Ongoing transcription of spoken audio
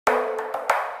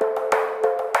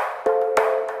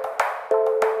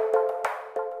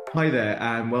Hi there,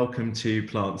 and welcome to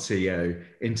Plant CEO.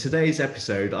 In today's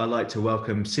episode, I'd like to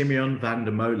welcome Simeon van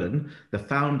der Molen, the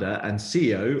founder and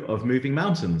CEO of Moving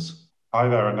Mountains. Hi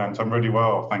there, Anant. I'm really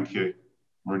well, thank you.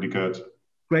 Really good.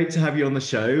 Great to have you on the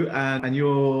show, and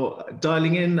you're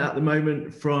dialing in at the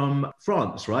moment from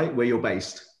France, right, where you're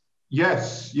based?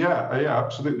 Yes, yeah,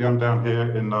 absolutely. I'm down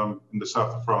here in the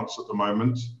south of France at the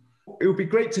moment. It would be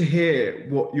great to hear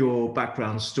what your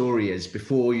background story is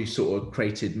before you sort of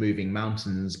created Moving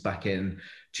Mountains back in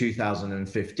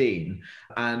 2015.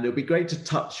 And it would be great to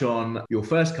touch on your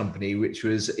first company, which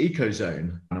was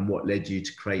EcoZone, and what led you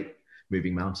to create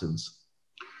Moving Mountains.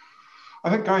 I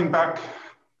think going back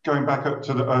up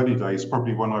to the early days,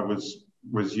 probably when I was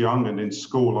young and in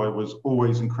school, I was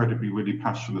always incredibly really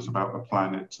passionate about the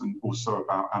planet and also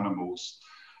about animals.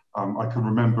 I can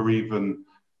remember even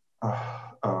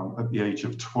at the age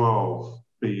of 12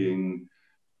 being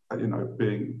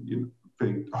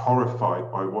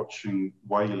horrified by watching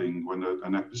whaling when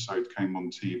an episode came on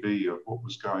TV of what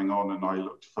was going on, and I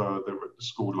looked further at the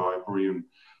school library and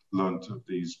learnt of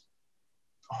these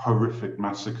horrific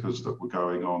massacres that were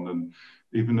going on. And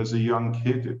even as a young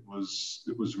kid, it was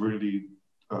really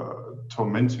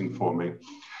tormenting for me.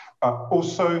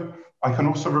 Also, I can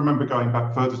also remember going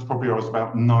back further to probably I was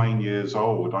about 9 years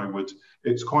old.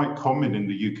 It's quite common in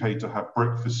the UK to have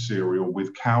breakfast cereal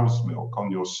with cow's milk on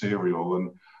your cereal,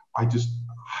 and I just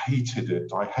hated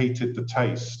it. I hated the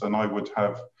taste, and I would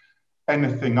have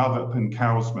anything other than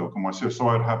cow's milk on my cereal. So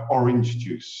I'd have orange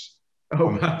juice Oh,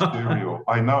 on my wow. cereal.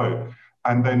 I know.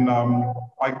 And then I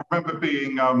remember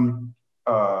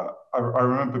I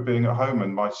remember being at home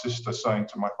and my sister saying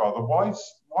to my father, why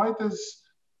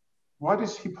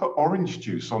does he put orange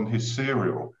juice on his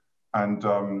cereal? And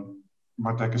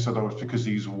my dad said, oh, it's because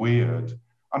he's weird.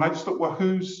 And I just thought, well,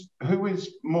 who is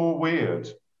more weird?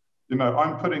 You know,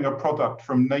 I'm putting a product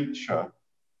from nature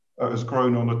that has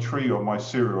grown on a tree on my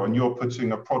cereal, and you're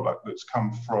putting a product that's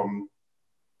come from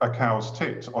a cow's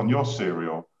tit on your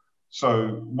cereal.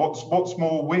 So what's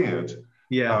more weird?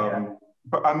 Yeah.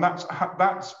 And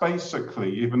that's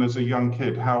basically, even as a young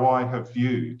kid, how I have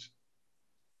viewed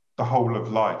the whole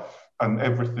of life and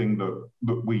everything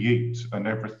that we eat and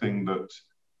everything that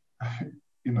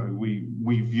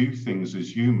we view things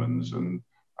as humans and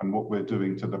what we're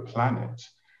doing to the planet.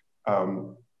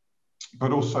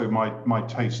 But also my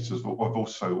tastes have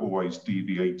also always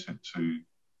deviated to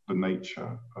the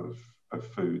nature of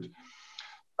food.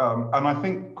 And I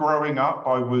think growing up,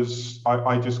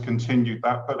 I just continued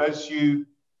that. But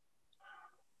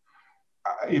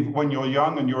when you're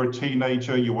young and you're a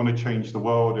teenager, you want to change the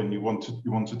world and you want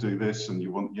to do this and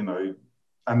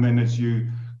and then as you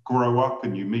grow up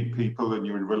and you meet people and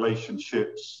you're in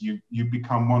relationships, you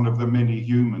become one of the many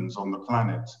humans on the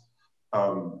planet.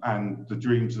 And the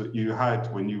dreams that you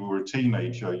had when you were a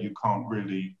teenager, you can't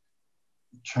really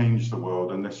change the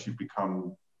world unless you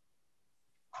become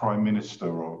Prime Minister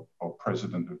or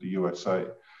President of the USA.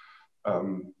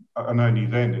 And only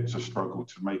then it's a struggle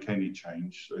to make any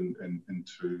change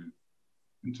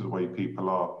into the way people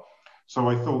are. So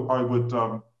I thought I would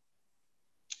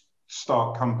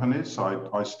start companies.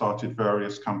 I started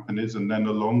various companies, and then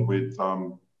along with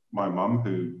my mum,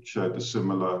 who shared a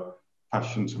similar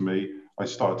passion to me, I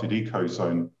started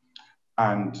EcoZone.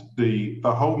 And the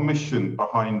whole mission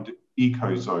behind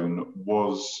EcoZone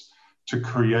was to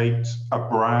create a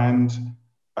brand,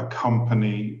 a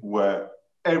company where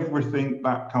everything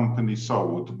that company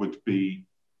sold would be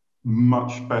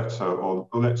much better, or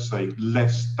let's say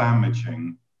less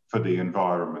damaging for the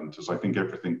environment, as I think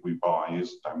everything we buy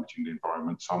is damaging the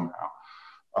environment somehow.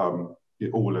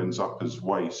 It all ends up as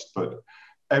waste, but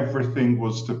everything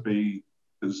was to be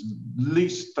as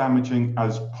least damaging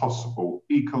as possible.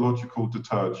 Ecological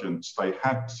detergents,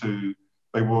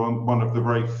 they were one of the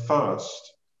very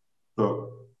first that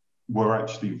were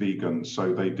actually vegan.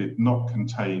 So they did not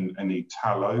contain any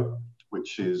tallow,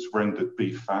 which is rendered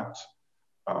beef fat,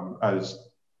 as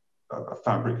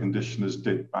fabric conditioners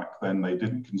did back then. They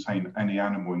didn't contain any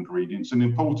animal ingredients. And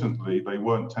importantly, they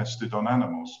weren't tested on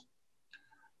animals.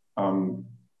 And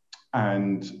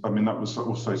I mean, that was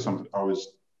also something I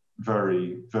was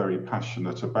very, very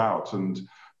passionate about. And,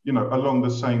 along the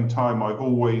same time, I've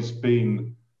always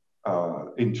been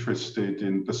interested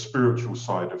in the spiritual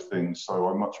side of things. So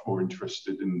I'm much more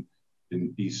interested in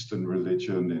Eastern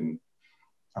religion,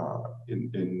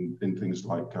 in things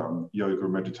like yoga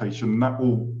and meditation. And that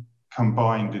all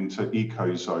combined into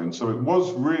EcoZone. So it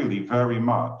was really very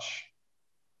much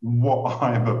what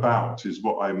I am about is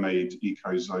what I made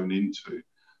EcoZone into.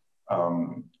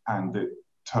 And it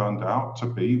turned out to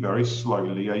be very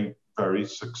slowly a very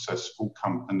successful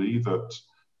company that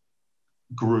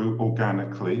grew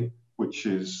organically, which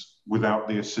is without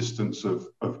the assistance of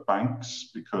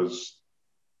banks, because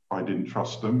I didn't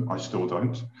trust them. I still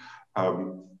don't.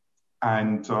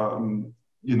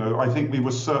 You know, I think we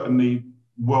were certainly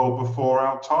well before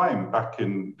our time back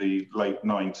in the late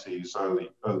 90s,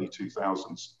 early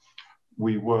 2000s.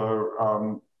 We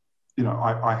were, you know,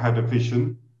 I had a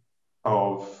vision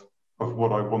of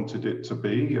what I wanted it to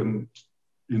be, and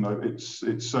you know,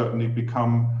 it's certainly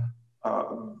become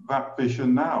that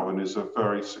vision now, and is a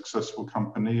very successful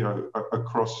company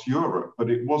across Europe. But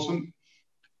it wasn't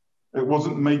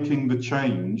making the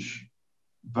change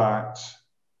that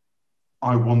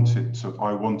I wanted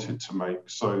to make.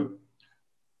 So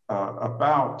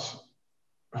about,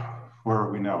 where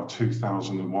are we now?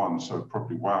 2001. So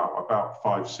probably, wow, about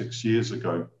 5-6 years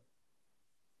ago.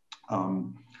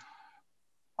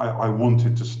 I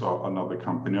wanted to start another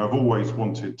company. I've always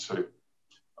wanted to,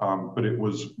 but it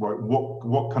was,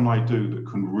 what can I do that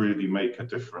can really make a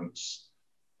difference?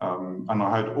 And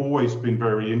I had always been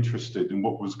very interested in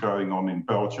what was going on in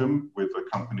Belgium with a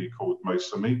company called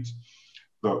Mosamit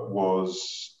that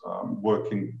was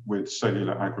working with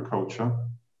cellular agriculture.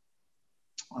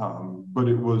 But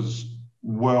it was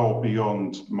well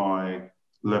beyond my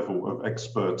level of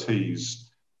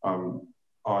expertise. I'm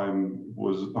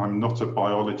not a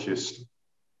biologist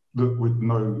that would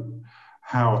know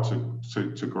how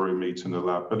to grow meat in a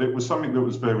lab, but it was something that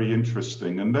was very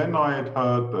interesting. And then I had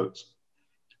heard that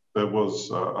there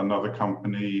was another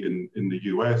company in the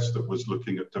US that was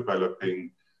looking at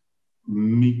developing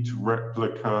meat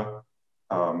replica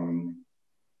from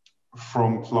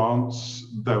plants.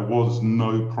 There was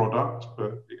no product,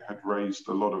 but it had raised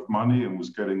a lot of money and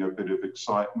was getting a bit of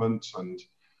excitement. And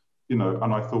you know,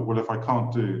 and I thought, well, if I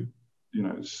can't do, you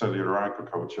know, cellular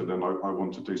agriculture, then I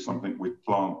want to do something with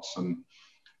plants. And,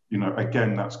 you know,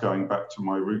 again, that's going back to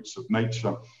my roots of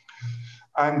nature.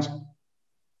 And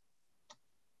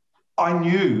I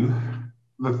knew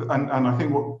that, and I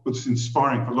think what was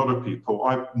inspiring for a lot of people,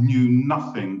 I knew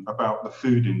nothing about the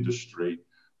food industry,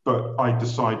 but I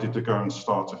decided to go and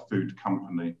start a food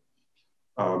company.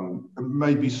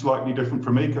 Maybe slightly different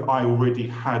from Eco. I already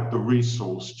had the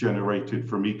resource generated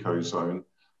from Ecozone,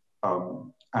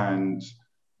 and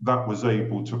that was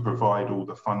able to provide all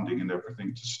the funding and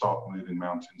everything to start Moving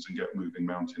Mountains and get Moving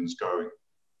Mountains going.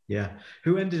 Yeah.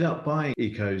 Who ended up buying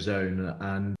Ecozone,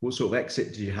 and what sort of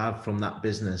exit do you have from that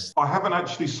business? I haven't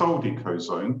actually sold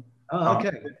Ecozone. Oh,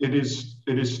 okay. It is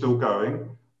still going.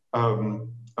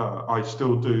 I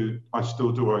still do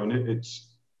own it.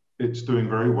 It's doing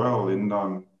very well in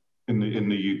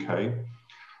the UK.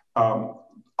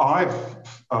 I've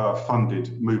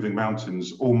funded Moving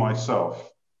Mountains all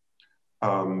myself.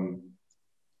 I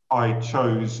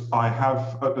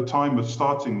have, at the time of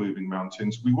starting Moving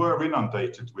Mountains, we were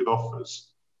inundated with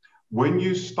offers. When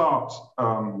you start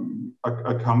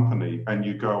a company and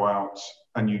you go out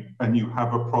and you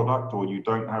have a product or you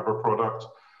don't have a product,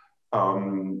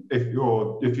 if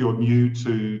you're new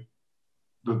to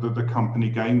the company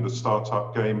game, the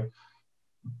startup game,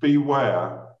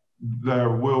 beware. There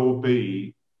will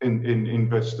be in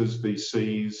investors,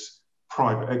 VCs,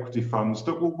 private equity funds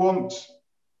that will want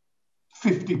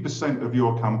 50% of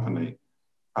your company,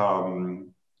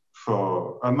 and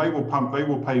they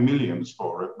will pay millions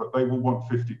for it, but they will want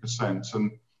 50%.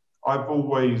 And I've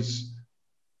always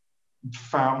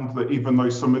found that even though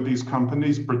some of these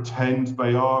companies pretend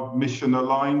they are mission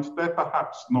aligned, they're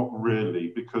perhaps not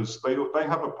really, because they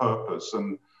have a purpose.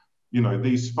 And you know,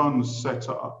 these funds set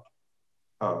up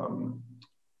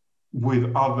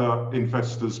with other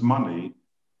investors' money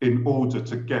in order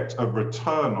to get a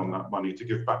return on that money to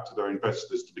give back to their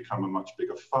investors to become a much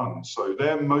bigger fund. So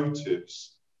their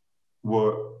motives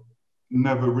were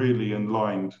never really in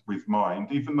line with mine,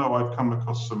 even though I've come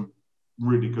across some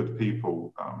really good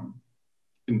people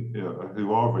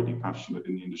who are really passionate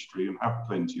in the industry and have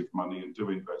plenty of money and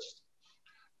do invest.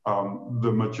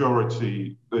 The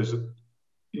majority,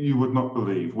 you would not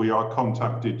believe, we are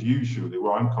contacted usually,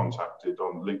 well, I'm contacted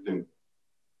on LinkedIn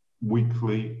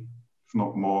weekly, if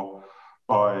not more,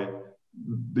 by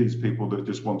these people that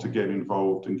just want to get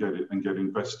involved and get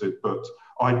invested. But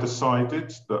I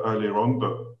decided that earlier on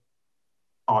that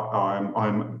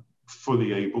I'm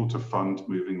fully able to fund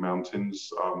Moving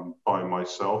Mountains by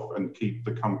myself and keep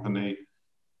the company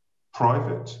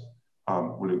private.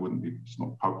 Well, it's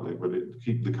not public, but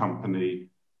keep the company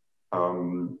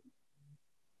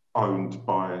owned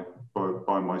by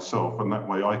myself, and that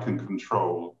way I can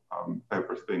control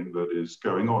everything that is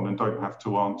going on and don't have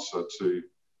to answer to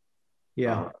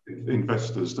Yeah.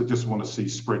 Investors that just want to see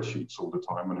spreadsheets all the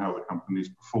time and how the company's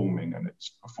performing, and it's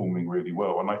performing really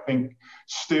well. And I think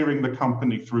steering the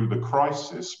company through the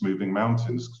crisis, moving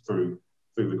mountains through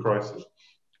the crisis,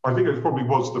 I think it probably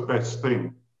was the best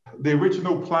thing. The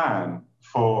original plan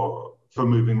for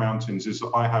moving mountains is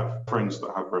that I have friends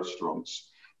that have restaurants,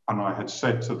 and I had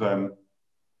said to them,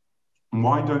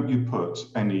 why don't you put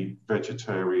any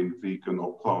vegetarian, vegan,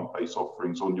 or plant-based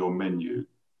offerings on your menu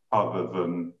other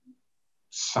than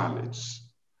salads?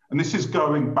 And this is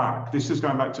going back to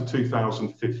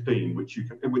 2015,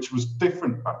 which was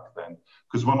different back then,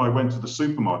 because when I went to the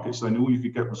supermarkets, then all you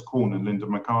could get was corn and Linda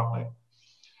McCartney.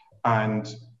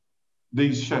 And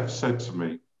these chefs said to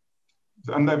me,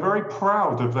 and they're very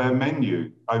proud of their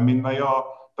menu. I mean,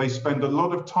 they spend a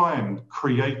lot of time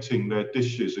creating their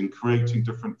dishes and creating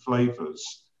different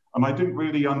flavors. And I didn't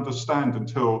really understand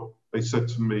until they said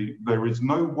to me, there is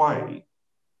no way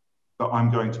that I'm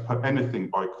going to put anything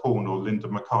by Corn or Linda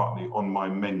McCartney on my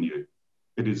menu.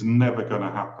 It is never going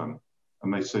to happen.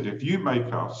 And they said, if you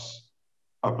make us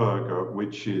a burger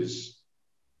which is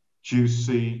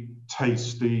juicy,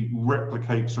 tasty,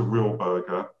 replicates a real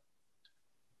burger,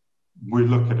 we'll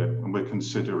look at it and we'll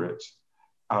consider it.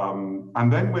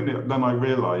 And then I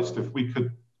realized if we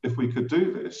could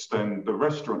do this, then the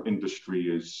restaurant industry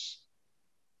is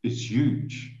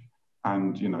huge.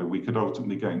 And, you know, we could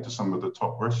ultimately get into some of the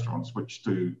top restaurants, which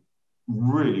do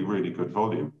really, really good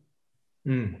volume.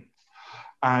 Mm.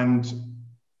 And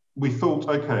we thought,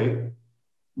 okay,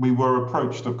 we were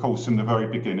approached, of course, in the very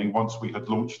beginning, once we had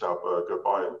launched our burger,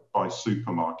 by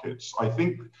supermarkets. I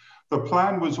think the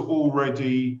plan was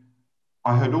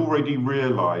I had already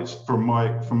realized from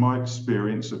my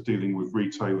experience of dealing with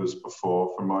retailers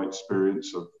before, from my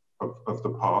experience of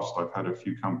the past, I've had a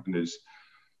few companies,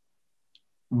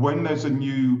 when there's a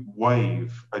new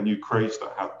wave, a new craze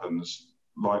that happens,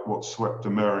 like what swept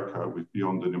America with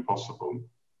Beyond and Impossible,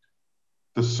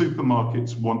 the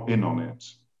supermarkets want in on it.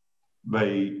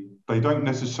 They don't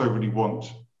necessarily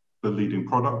want the leading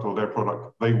product or their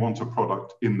product. They want a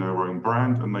product in their own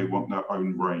brand, and they want their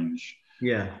own range.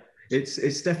 Yeah,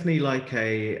 it's definitely like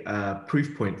a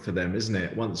proof point for them, isn't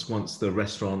it? Once the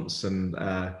restaurants and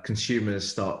consumers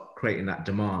start creating that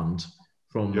demand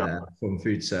from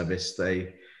food service,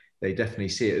 they definitely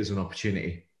see it as an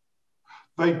opportunity.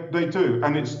 They do,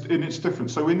 and it's different.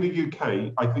 So in the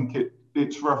UK, I think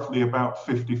it's roughly about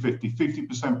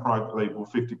 50% private label,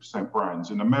 50% brands.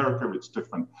 In America, it's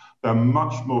different. They're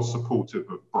much more supportive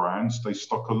of brands. They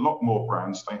stock a lot more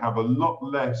brands. They have a lot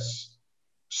less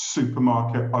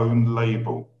supermarket owned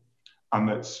label. And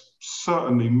it's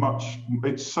certainly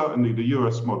the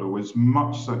US model is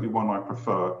certainly one I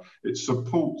prefer. It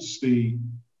supports the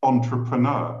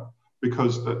entrepreneur,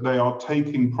 because they are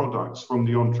taking products from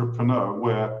the entrepreneur,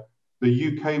 where the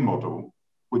UK model,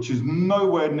 which is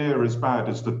nowhere near as bad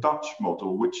as the Dutch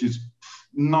model, which is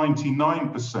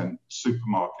 99%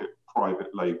 supermarket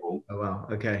private label. Oh, wow.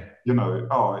 Okay. You know,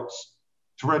 it's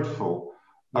dreadful.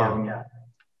 Yeah.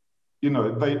 You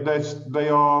know, they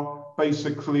are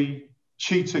basically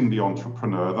cheating the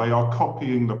entrepreneur. They are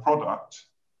copying the product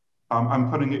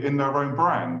and putting it in their own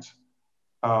brand.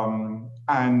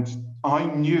 And I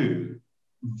knew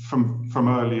from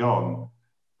early on,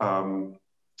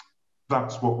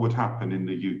 that's what would happen in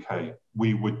the UK.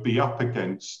 We would be up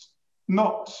against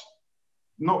not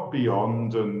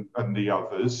Beyond and the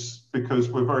others, because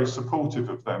we're very supportive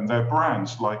of them. They're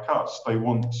brands like us. They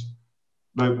want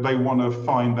to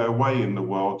find their way in the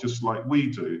world just like we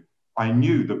do. I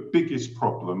knew the biggest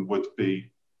problem would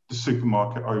be the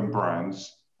supermarket-owned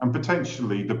brands and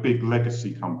potentially the big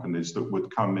legacy companies that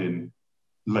would come in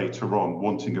later on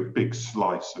wanting a big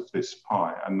slice of this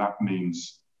pie, and that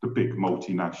means the big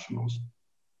multinationals.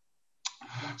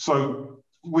 So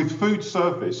with food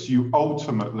service, you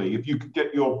ultimately, if you could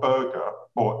get your burger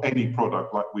or any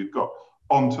product like we've got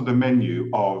onto the menu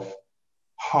of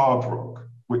Hard Rock,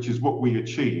 which is what we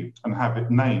achieved, and have it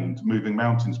named Moving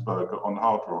Mountains Burger on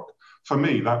Hard Rock, for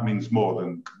me, that means more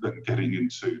than getting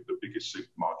into the biggest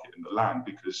supermarket in the land,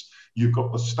 because you've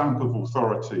got the stamp of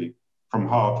authority from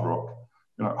Hard Rock.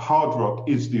 You know, Hard Rock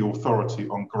is the authority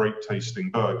on great tasting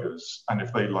burgers. And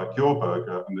if they like your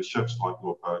burger and the chefs like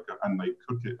your burger and they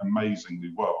cook it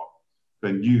amazingly well,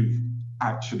 then you've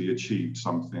actually achieved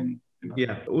something. You know.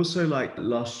 Yeah. Also, like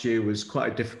last year was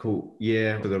quite a difficult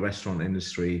year for the restaurant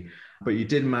industry, but you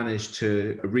did manage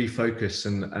to refocus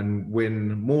and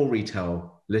win more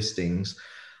retail listings.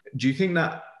 Do you think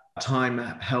that time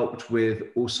helped with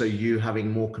also you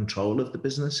having more control of the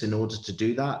business in order to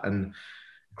do that and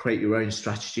create your own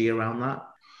strategy around that?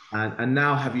 And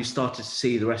now have you started to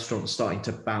see the restaurants starting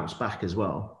to bounce back as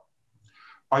well?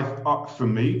 For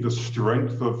me, the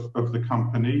strength of the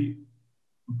company,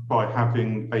 by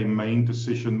having a main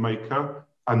decision maker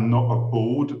and not a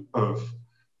board of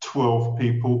 12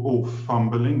 people all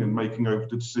fumbling and making over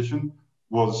the decision,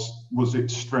 was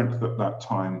its strength at that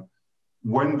time.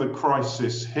 When the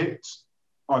crisis hit,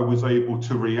 I was able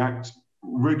to react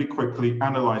really quickly,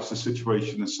 analyze the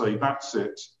situation and say, that's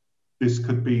it. This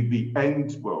could be the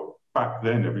end. Well, back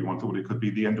then, everyone thought it could be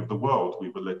the end of the world, we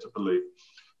were led to believe.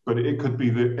 But it could be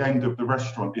the end of the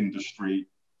restaurant industry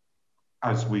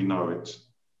as we know it.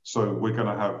 So we're going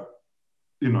to have,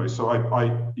 so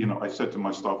I said to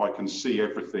my staff, I can see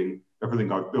everything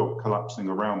I've built collapsing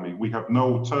around me. We have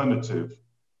no alternative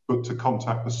but to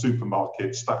contact the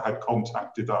supermarkets that had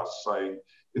contacted us saying,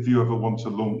 if you ever want to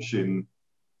launch in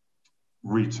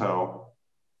retail,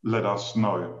 let us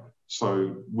know.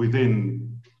 So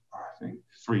within, I think,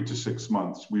 3 to 6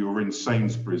 months, we were in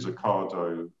Sainsbury's,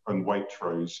 Ocado, and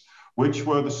Waitrose, which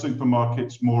were the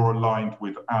supermarkets more aligned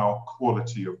with our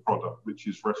quality of product, which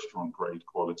is restaurant grade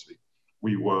quality.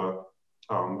 We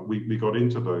got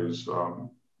into those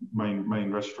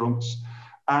main restaurants,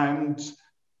 and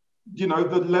the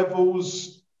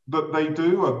levels that they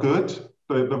do are good.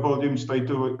 The volumes they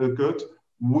do are good.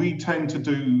 We tend to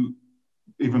do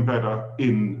even better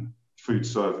in food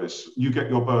service. You get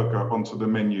your burger onto the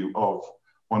menu of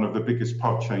one of the biggest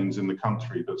pub chains in the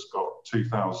country that's got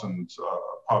 2,000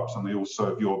 pubs, and they all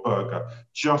serve your burger,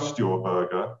 just your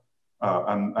burger,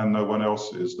 and no one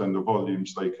else's, then the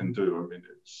volumes they can do, I mean,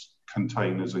 it's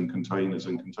containers and containers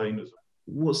and containers.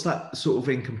 What's that sort of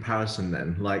in comparison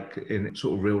then, like in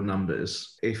sort of real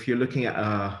numbers? If you're looking at,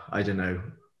 I don't know,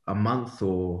 a month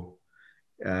or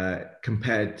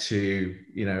compared to,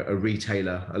 a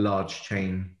retailer, a large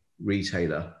chain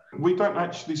retailer? We don't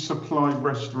actually supply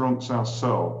restaurants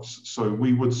ourselves. So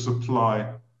we would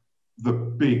supply the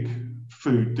big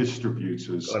food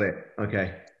distributors. Got it.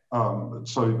 Okay.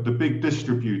 So the big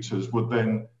distributors would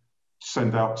then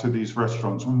send out to these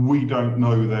restaurants. We don't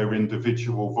know their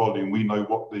individual volume. We know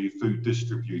what the food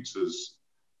distributors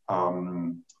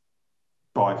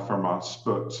buy from us.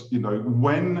 But,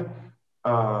 when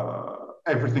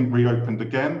everything reopened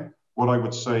again, what I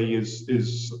would say is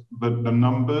the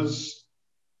numbers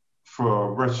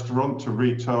for restaurant to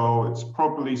retail, it's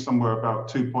probably somewhere about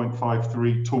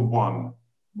 2.53 to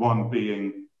 1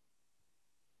 being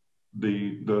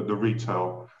the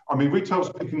retail. I mean, retail's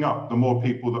picking up the more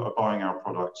people that are buying our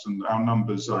products, and our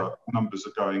numbers are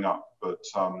going up. But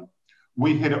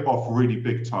we hit it off really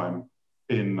big time.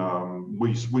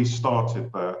 We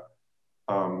started there,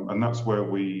 and that's where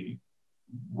we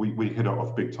hit it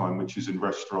off big time, which is in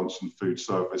restaurants and food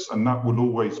service, and that will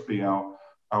always be our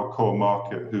core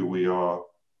market, who we are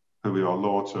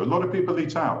loyal to. A lot of people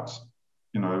eat out.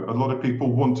 A lot of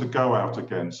people want to go out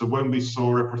again. So when we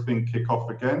saw everything kick off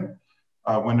again,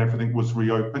 when everything was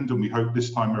reopened, and we hope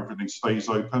this time everything stays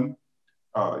open,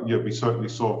 we certainly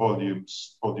saw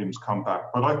volumes come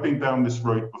back. But I've been down this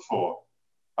road before.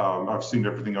 I've seen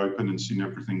everything open and seen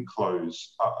everything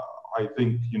close. I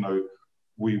think,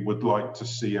 we would like to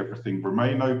see everything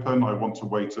remain open. I want to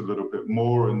wait a little bit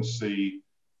more and see,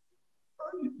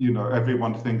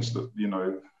 everyone thinks that,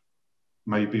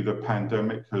 maybe the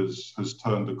pandemic has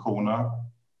turned a corner.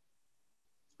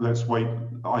 Let's wait.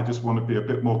 I just want to be a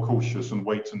bit more cautious and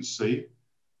wait and see.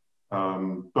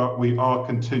 But we are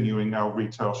continuing our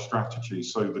retail strategy.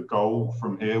 So the goal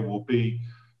from here will be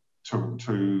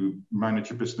to manage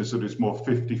a business that is more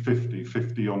 50-50,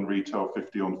 50 on retail,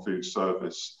 50 on food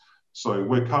service. So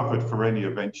we're covered for any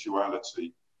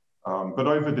eventuality. But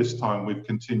over this time, we've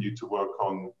continued to work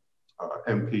on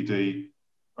NPD.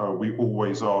 We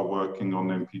always are working on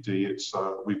NPD.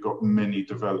 We've got many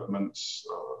developments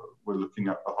we're looking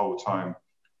at the whole time.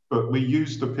 But we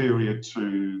use the period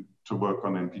to work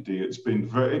on NPD. It's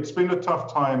been a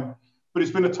tough time, but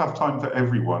it's been a tough time for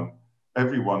everyone.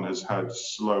 Everyone has had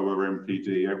slower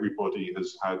NPD. Everybody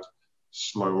has had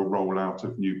slower rollout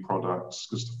of new products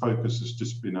because the focus has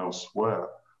just been elsewhere.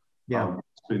 Yeah.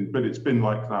 It's been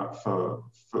like that for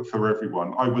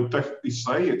everyone. I would definitely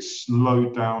say it's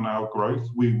slowed down our growth.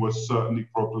 We were certainly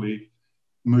probably,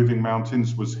 Moving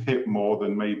Mountains was hit more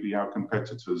than maybe our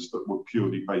competitors that were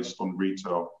purely based on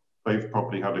retail. They've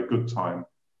probably had a good time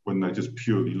when they're just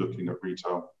purely looking at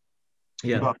retail.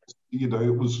 Yeah. But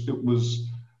it was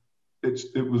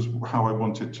how I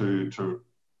wanted to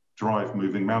drive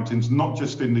Moving Mountains, not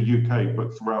just in the UK,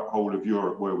 but throughout the whole of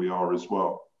Europe, where we are as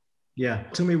well. Yeah.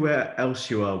 Tell me where else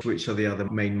you are. Which are the other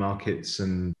main markets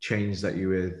and chains that you're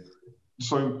with?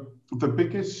 So the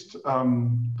biggest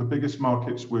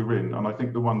markets we're in, and I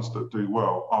think the ones that do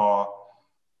well, are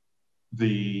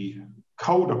the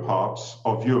colder parts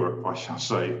of Europe, I shall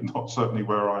say, not certainly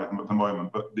where I am at the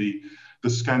moment, but the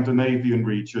Scandinavian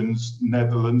regions,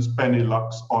 Netherlands,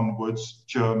 Benelux onwards,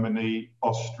 Germany,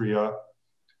 Austria.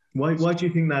 Why do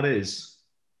you think that is?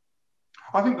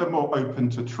 I think they're more open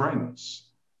to trends.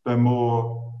 They're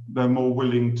more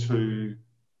willing to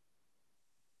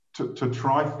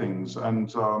try things.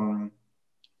 And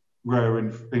where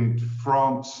in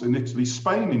France, in Italy,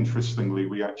 Spain, interestingly,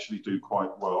 we actually do quite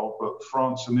well. But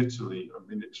France and Italy, I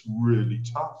mean, it's really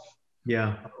tough.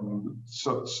 Yeah.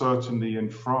 So certainly in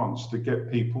France, to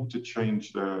get people to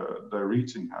change their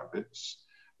eating habits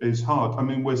is hard. I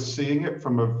mean, we're seeing it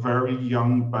from a very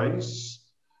young base.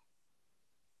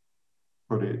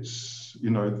 But it's,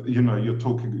 you're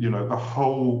talking, the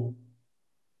whole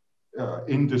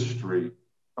industry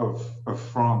of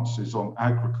France is on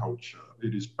agriculture.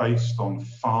 It is based on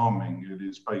farming. It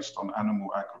is based on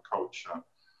animal agriculture,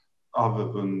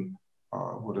 other than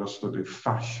what else to do?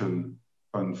 Fashion.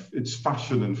 And it's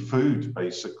fashion and food,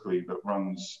 basically, that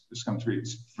runs this country.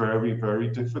 It's very, very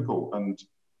difficult. And,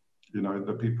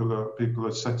 the people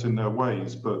are set in their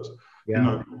ways. But,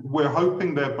 we're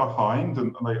hoping they're behind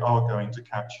and they are going to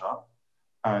catch up.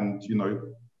 And,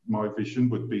 my vision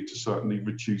would be to certainly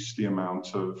reduce the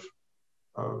amount of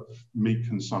meat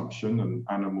consumption and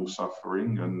animal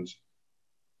suffering, and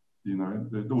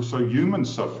also human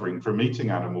suffering from eating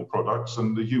animal products,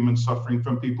 and the human suffering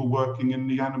from people working in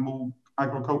the animal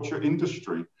agriculture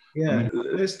industry. Yeah,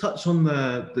 let's touch on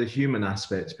the human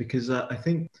aspect, because I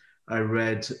think I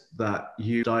read that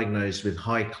you diagnosed with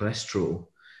high cholesterol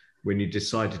when you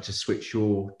decided to switch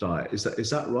your diet. Is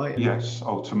that right? Yes,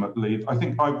 ultimately. I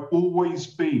think I've always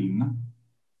been,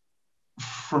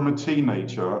 from a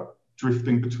teenager,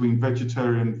 drifting between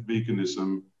vegetarian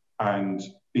veganism and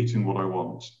eating what I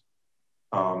want,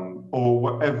 or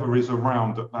whatever is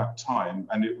around at that time.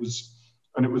 And it was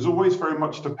always very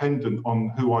much dependent on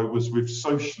who I was with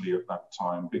socially at that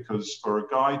time, because for a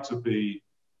guy to be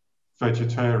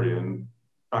vegetarian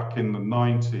back in the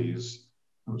 90s,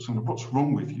 I was saying, what's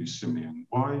wrong with you, Simeon?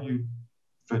 Why are you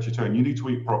vegetarian? You need to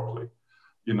eat properly,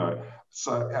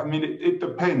 So, I mean, it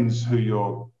depends who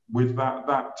you're with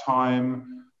that time,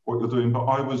 what you're doing. But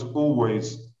I was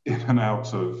always in and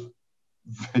out of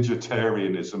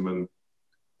vegetarianism and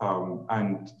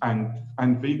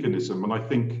veganism. And I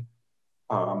think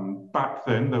back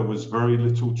then there was very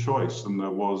little choice than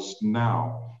there was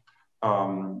now.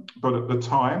 But at the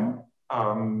time,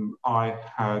 I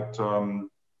had,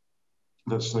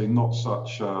 let's say, not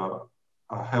such a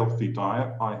healthy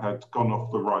diet. I had gone off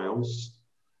the rails,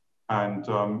 and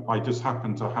I just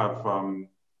happened to have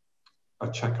a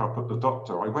checkup at the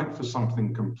doctor. I went for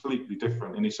something completely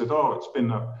different, and he said, "Oh, it's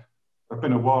been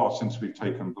a while since we've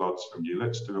taken bloods from you.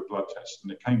 Let's do a blood test."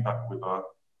 And it came back with a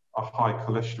high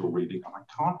cholesterol reading, and I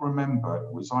can't remember.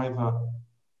 It was either,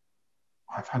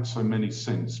 I've had so many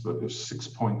since, but it was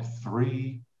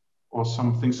 6.3 or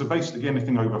something. So basically,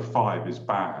 anything over 5 is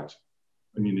bad,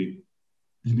 and you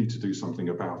need to do something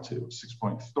about it.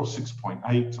 6.0 or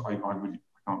 6.8, I really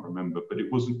can't remember, but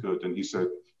it wasn't good. And he said,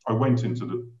 I went into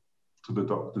the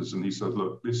doctors, and he said,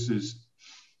 look, he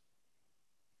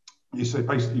said,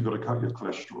 basically, you've got to cut your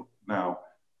cholesterol. Now,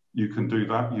 you can do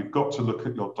that. You've got to look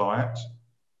at your diet.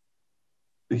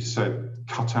 He said,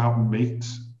 cut out meat,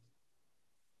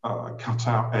 cut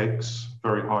out eggs,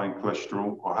 very high in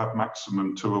cholesterol. I have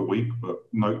maximum 2 a week, but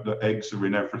note that eggs are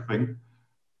in everything.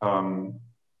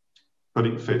 But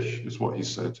eat fish is what he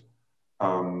said,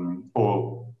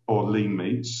 or lean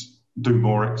meats. Do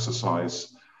more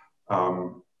exercise,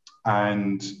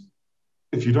 and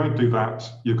if you don't do that,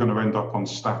 you're going to end up on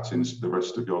statins for the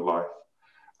rest of your life.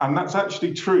 And that's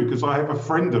actually true, because I have a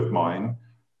friend of mine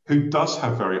who does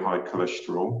have very high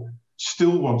cholesterol,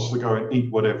 still wants to go and eat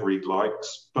whatever he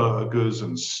likes, burgers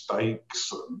and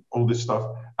steaks and all this stuff,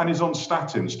 and is on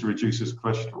statins to reduce his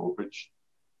cholesterol, which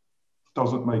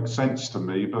doesn't make sense to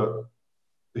me, but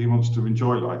he wants to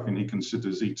enjoy life, and he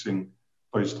considers eating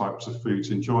those types of foods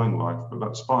enjoying life, but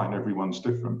that's fine, everyone's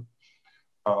different.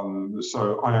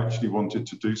 So I actually wanted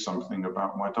to do something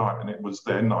about my diet, and it was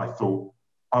then I thought,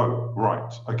 oh,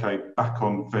 right, okay, back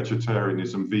on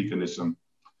vegetarianism, veganism.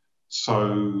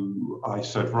 So I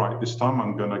said, right, this time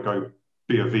I'm going to go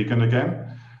be a vegan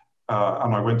again.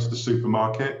 And I went to the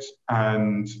supermarket,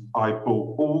 and I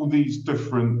bought all these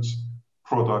different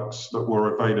products that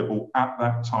were available at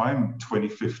that time,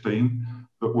 2015,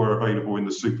 that were available in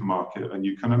the supermarket. And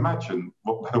you can imagine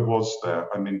what there was there.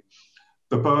 I mean,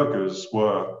 the burgers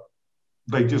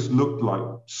they just looked like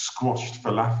squashed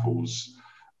falafels.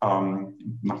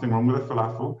 Nothing wrong with a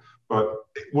falafel, but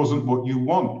it wasn't what you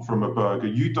want from a burger.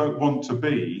 You don't want to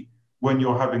be when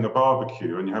you're having a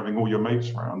barbecue and you're having all your mates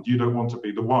around, you don't want to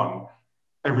be the one.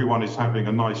 Everyone is having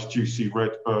a nice juicy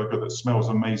red burger that smells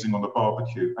amazing on the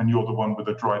barbecue, and you're the one with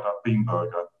a dried up bean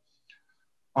burger.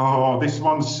 Oh, this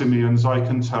one's Simeon's, I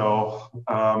can tell.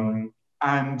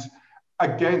 And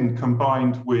again,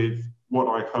 combined with what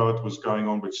I heard was going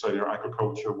on with cellular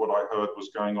agriculture, what I heard was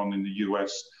going on in the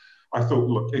US, I thought,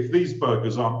 look, if these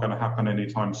burgers aren't going to happen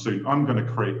anytime soon, I'm going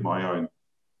to create my own.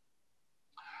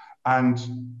 And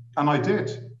I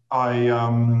did.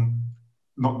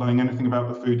 Not knowing anything about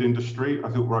the food industry, I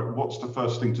thought, right, what's the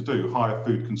first thing to do? Hire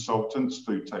food consultants,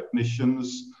 food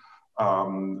technicians,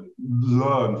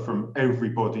 learn from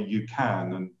everybody you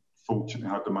can. And fortunately,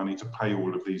 I had the money to pay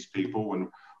all of these people, and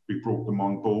we brought them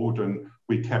on board, and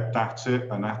we kept at it.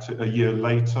 And at it, a year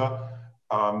later,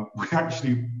 I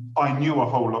knew a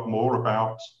whole lot more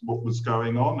about what was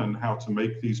going on and how to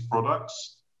make these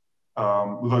products.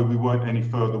 Although we weren't any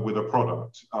further with a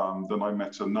product, then I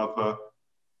met another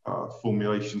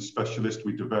formulation specialist.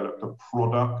 We developed a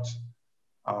product.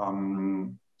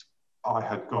 I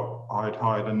had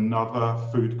hired another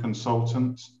food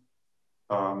consultant,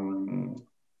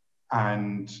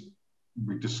 and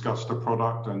we discussed a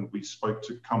product, and we spoke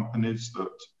to companies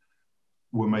that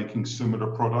were making similar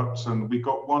products, and we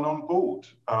got one on board,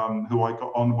 who I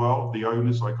got on well. The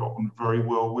owners I got on very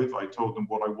well with. I told them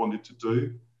what I wanted to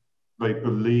do. They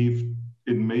believed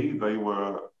in me. They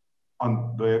were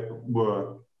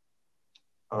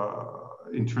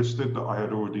interested that I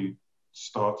had already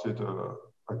started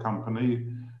a company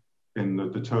in the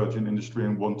detergent industry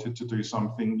and wanted to do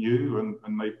something new,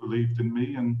 and they believed in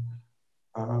me. And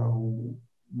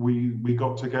we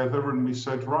got together and we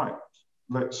said, right,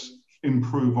 let's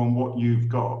improve on what you've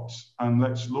got and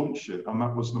let's launch it. And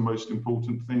that was the most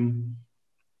important thing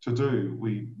to do.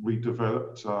 We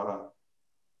developed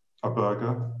a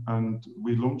burger and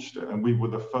we launched it, and we were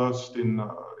the first in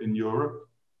Europe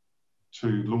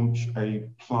to launch a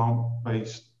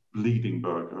plant-based bleeding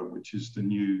burger, which is the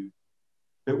new,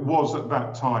 it was at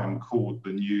that time called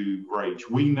the new rage.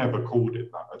 We never called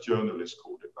it that. A journalist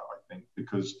called it that, I think,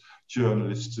 because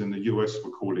journalists in the US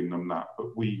were calling them that.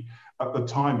 But we, at the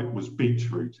time, it was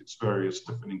beetroot. It's various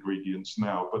different ingredients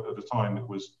now, but at the time it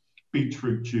was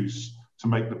beetroot juice to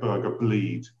make the burger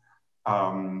bleed.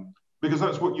 Because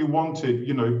that's what you wanted,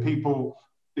 you know, people,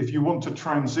 if you want to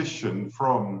transition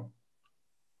from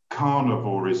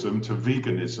carnivorism to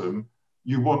veganism,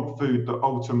 you want food that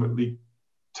ultimately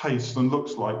tastes and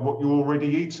looks like what you're already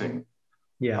eating.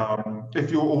 Yeah.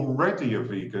 If you're already a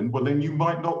vegan, well, then you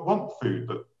might not want food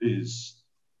that is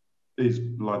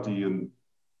bloody and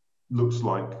looks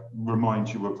like,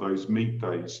 reminds you of those meat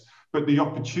days. But the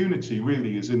opportunity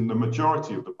really is in the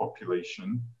majority of the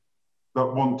population that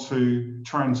want to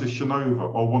transition over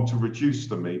or want to reduce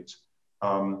the meat,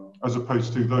 as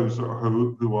opposed to those who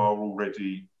are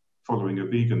already following a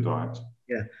vegan diet.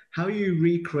 Yeah. How are you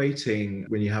recreating,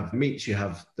 when you have meats, you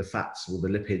have the fats or the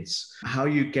lipids? How are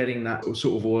you getting that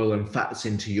sort of oil and fats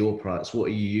into your products? What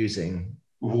are you using?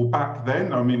 Well, back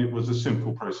then, I mean, it was a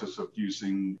simple process of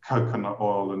using coconut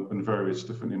oil and various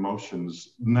different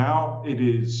emulsions. Now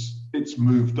it's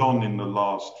moved on in the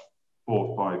last 4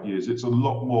 or 5 years. It's a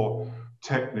lot more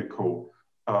technical.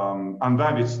 And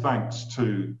that is thanks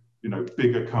to, you know,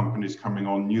 bigger companies coming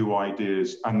on, new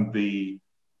ideas, and the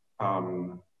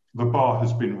bar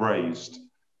has been raised.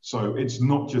 So it's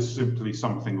not just simply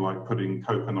something like putting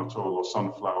coconut oil or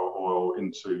sunflower oil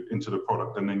into the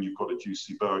product and then you've got a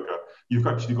juicy burger. You've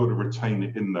actually got to retain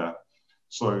it in there.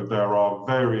 So there are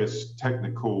various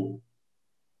technical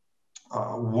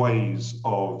ways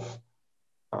of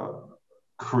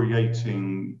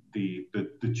creating the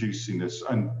juiciness.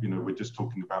 And, you know, we're just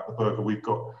talking about the burger. We've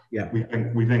got,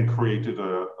 we then created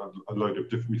a load of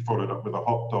different, we followed up with a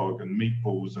hot dog and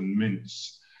meatballs and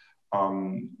mince.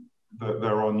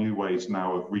 There are new ways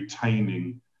now of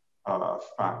retaining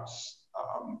fats.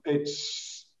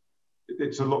 It's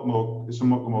a lot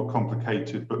more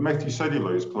complicated, but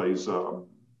methylcellulose plays a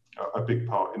big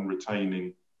part in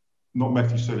retaining, not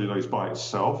methylcellulose by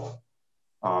itself,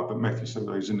 but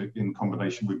methylcellulose in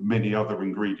combination with many other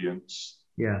ingredients.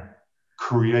 Yeah,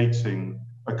 creating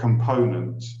a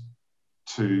component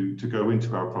to go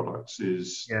into our products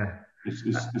is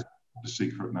the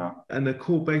secret now. And the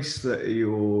core base that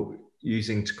you're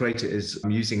using to create it is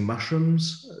using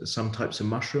mushrooms, some types of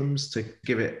mushrooms, to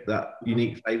give it that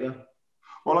unique flavor?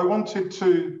 Well, I wanted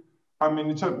to, I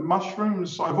mean,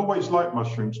 mushrooms, I've always liked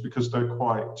mushrooms because they're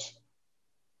quite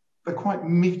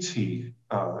meaty,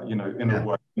 you know, in a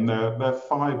way. And they're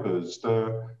fibers,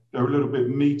 they're a little bit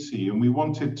meaty. And we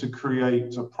wanted to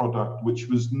create a product which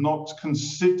was not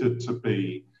considered to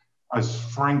be as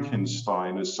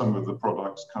Frankenstein as some of the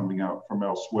products coming out from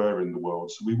elsewhere in the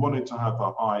world. So we wanted to have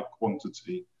a high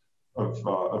quantity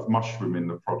of mushroom in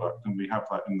the product, and we have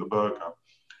that in the burger.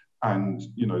 And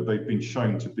you know, they've been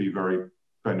shown to be very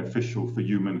beneficial for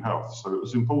human health. So it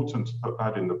was important to put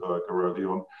that in the burger early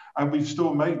on. And we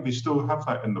still have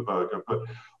that in the burger. But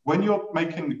when you're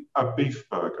making a beef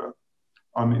burger,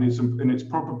 I mean, it's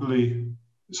probably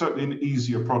certainly an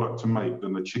easier product to make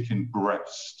than a chicken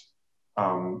breast,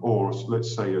 or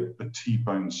let's say a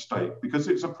T-bone steak, because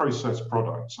it's a processed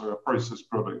product. So a processed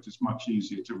product is much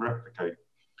easier to replicate.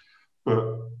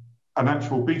 But an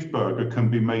actual beef burger can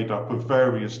be made up of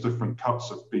various different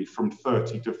cuts of beef from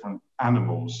 30 different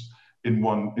animals in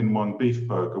one beef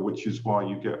burger, which is why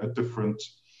you get a different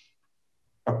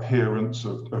appearance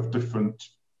of different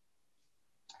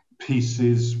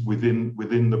pieces within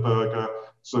the burger.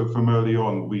 So from early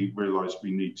on, we realized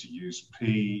we need to use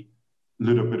pea, a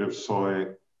little bit of soy,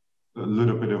 a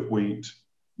little bit of wheat,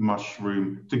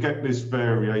 mushroom, to get this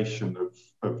variation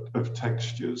of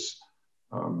textures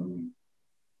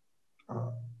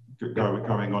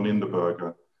going on in the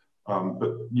burger.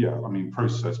 But yeah, I mean,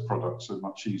 processed products are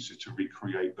much easier to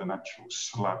recreate than actual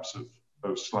slabs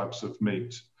of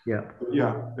meat. Yeah. But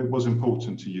yeah, it was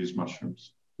important to use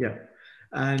mushrooms. Yeah.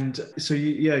 And so,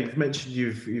 you've mentioned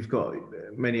you've got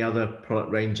many other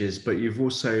product ranges, but you've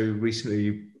also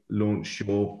recently launched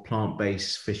your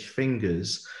plant-based fish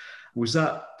fingers. Was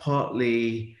that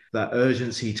partly that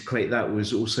urgency to create that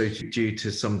was also due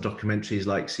to some documentaries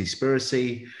like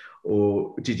Seaspiracy,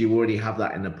 or did you already have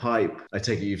that in the pipe? I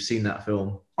take it you've seen that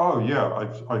film. Oh yeah,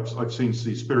 I've seen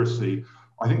Seaspiracy.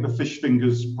 I think the fish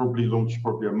fingers probably launched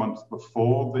a month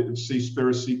before the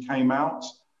Seaspiracy came out.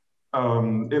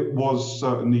 It was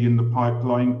certainly in the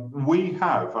pipeline. We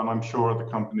have, and I'm sure other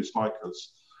companies like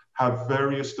us, have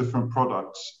various different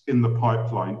products in the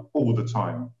pipeline all the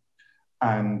time.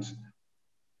 And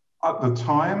at the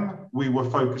time, we were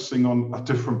focusing on a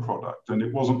different product and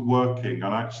it wasn't working.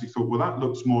 And I actually thought, well, that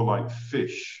looks more like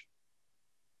fish.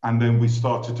 And then we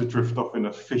started to drift off in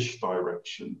a fish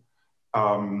direction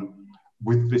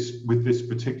with this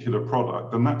particular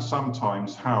product. And that's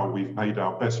sometimes how we've made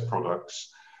our best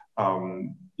products.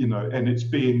 You know, and it's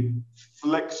being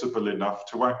flexible enough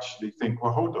to actually think,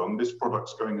 well, hold on, this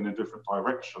product's going in a different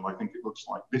direction. I think it looks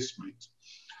like this meat.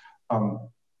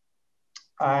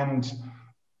 And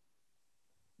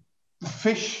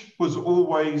fish was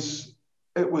always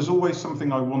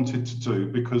something I wanted to do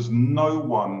because no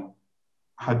one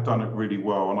had done it really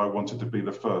well, and I wanted to be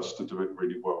the first to do it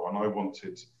really well. And I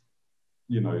wanted,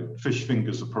 you know, fish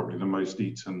fingers are probably the most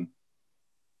eaten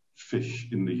fish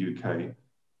in the UK.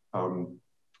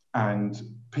 And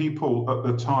people at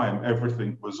the time,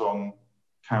 everything was on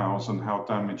cows and how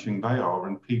damaging they are,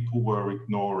 and people were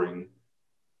ignoring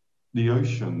the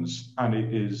oceans. And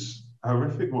it is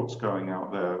horrific what's going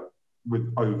out there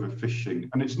with overfishing.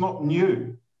 And it's not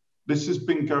new. This has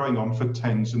been going on for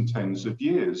tens and tens of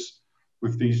years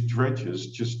with these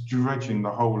dredgers just dredging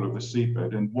the whole of the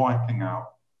seabed and wiping out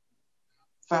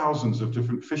thousands of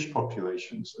different fish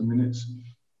populations. I mean,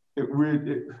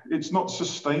 it's not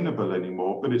sustainable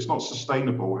anymore, but it's not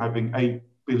sustainable having 8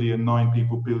 billion,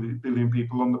 9 billion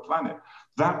people on the planet.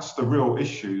 That's the real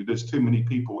issue. There's too many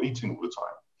people eating all the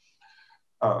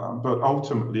time. But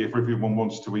ultimately, if everyone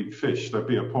wants to eat fish, there'll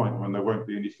be a point when there won't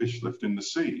be any fish left in the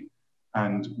sea.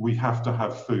 And we have to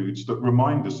have foods that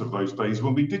remind us of those days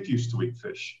when we did used to eat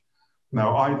fish.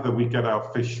 Now, either we get our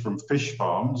fish from fish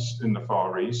farms in the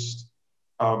Far East,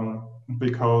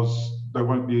 because there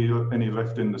won't be any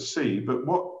left in the sea. But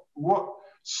what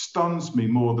stuns me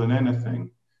more than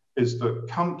anything is that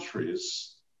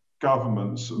countries,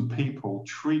 governments and people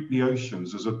treat the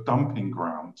oceans as a dumping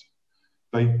ground.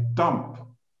 They dump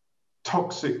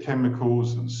toxic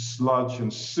chemicals and sludge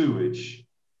and sewage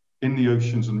in the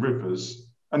oceans and rivers,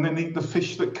 and then eat the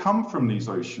fish that come from these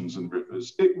oceans and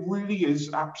rivers. It really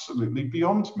is absolutely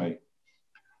beyond me.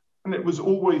 And it was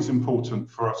always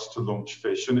important for us to launch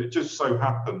fish. And it just so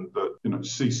happened that, you know,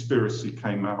 Seaspiracy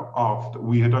came out after.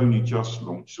 We had only just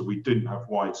launched, so we didn't have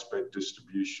widespread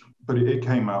distribution. But it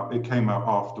came out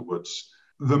afterwards.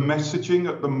 The messaging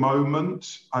at the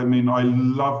moment, I mean, I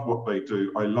love what they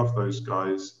do. I love those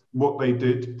guys. What they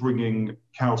did, bringing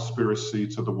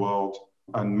Cowspiracy to the world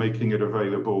and making it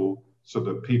available so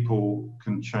that people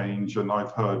can change. And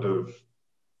I've heard of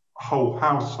whole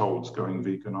households going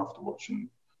vegan after watching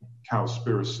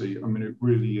Cowspiracy. I mean, it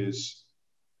really is.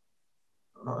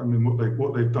 I mean,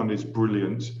 what they've done is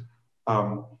brilliant.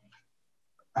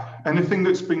 Anything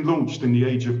that's been launched in the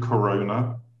age of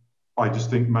Corona, I just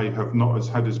think may have not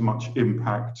had as much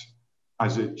impact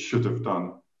as it should have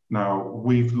done. Now,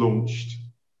 we've launched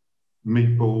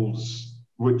meatballs,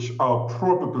 which are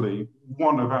probably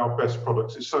one of our best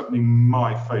products. It's certainly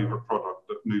my favorite product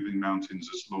that Moving Mountains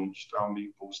has launched. Our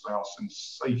meatballs, they are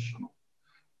sensational.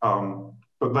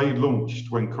 But they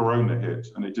launched when Corona hit,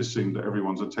 and it just seemed that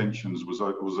everyone's attention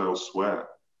was elsewhere.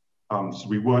 So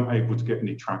we weren't able to get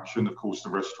any traction. Of course, the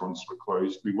restaurants were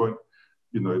closed. We weren't,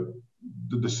 the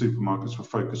supermarkets were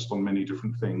focused on many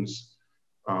different things.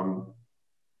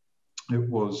 It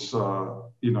was,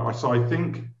 so I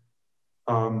think,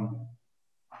 I'm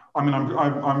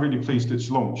really pleased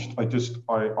it's launched.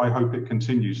 I hope it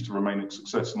continues to remain a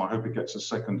success, and I hope it gets a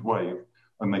second wave,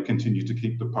 and they continue to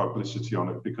keep the publicity on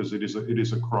it, because it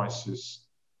is a crisis.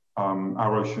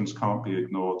 Our oceans can't be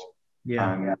ignored.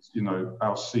 Yeah. And,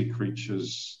 our sea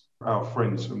creatures, our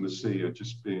friends from the sea, are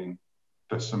just being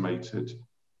decimated.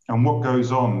 And what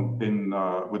goes on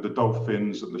with the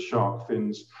dolphins and the shark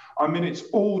fins, it's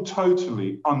all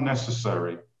totally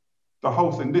unnecessary. The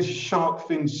whole thing, this shark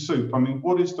fin soup,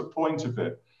 what is the point of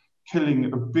it?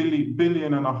 Killing 1.5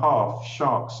 billion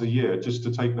sharks a year just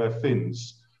to take their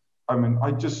fins.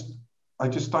 I just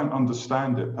don't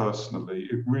understand it personally.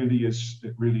 It really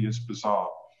is bizarre.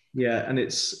 Yeah, and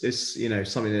it's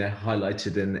something they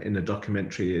highlighted in the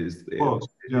documentary is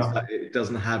that it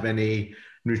doesn't have any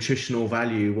nutritional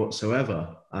value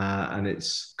whatsoever, and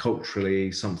it's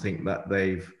culturally something that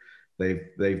they've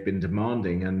been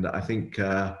demanding, and I think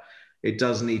it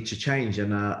does need to change.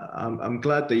 And I'm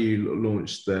glad that you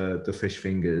launched the fish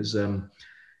fingers.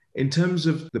 In terms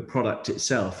of the product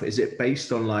itself, is it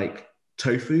based on like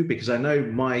tofu? Because I know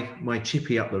my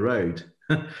chippy up the road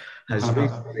has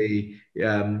recently,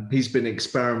 he's been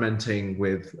experimenting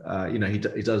with, he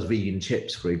does vegan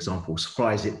chips, for example,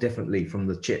 fries it differently from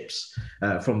the chips,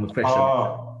 from the fish.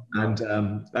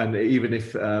 And even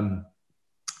if, I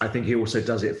think he also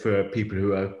does it for people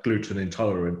who are gluten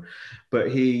intolerant, but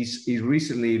he's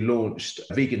recently launched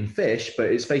vegan fish,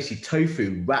 but it's basically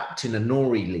tofu wrapped in a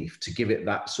nori leaf to give it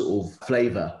that sort of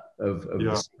flavor of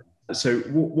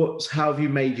So how have you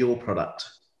made your product?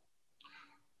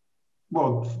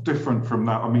 Well, different from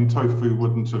that. Tofu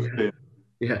wouldn't have been.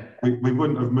 Yeah. We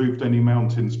wouldn't have moved any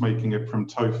mountains making it from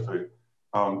tofu.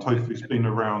 Tofu's been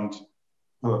around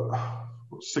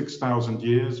 6,000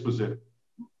 years. Was it?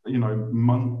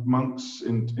 Monks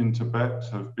in Tibet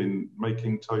have been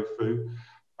making tofu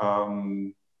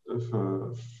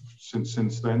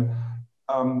since then.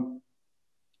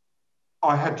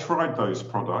 I had tried those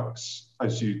products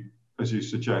as you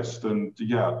suggest, and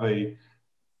they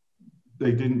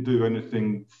didn't do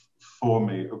anything for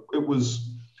me. It was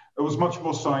much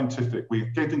more scientific.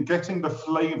 Getting the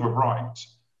flavor right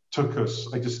took us,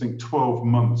 I just think, 12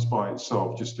 months by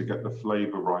itself just to get the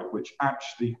flavor right, which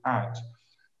actually had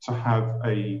to have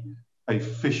a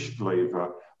fish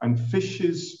flavor. And fish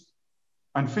is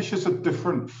a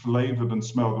different flavor than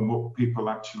smell than what people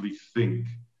actually think.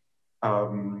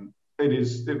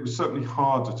 It was certainly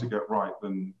harder to get right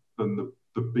than the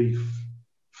beef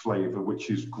flavor, which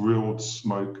is grilled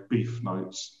smoke beef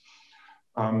notes.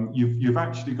 You've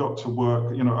actually got to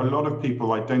work, a lot of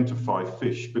people identify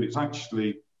fish, but it's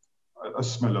actually a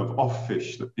smell of off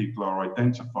fish that people are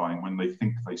identifying when they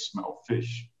think they smell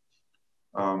fish.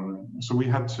 So we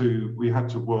had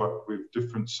to work with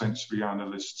different sensory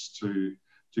analysts to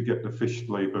get the fish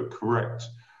flavor correct.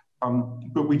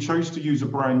 But we chose to use a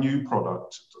brand new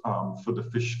product for the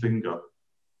fish finger.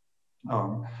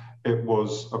 It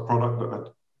was a product that had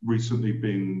recently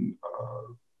been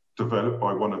developed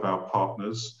by one of our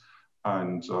partners,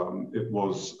 and it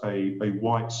was a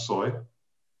white soy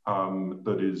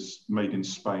that is made in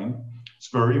Spain. It's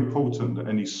very important that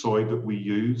any soy that we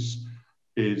use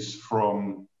is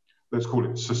from, let's call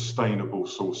it, sustainable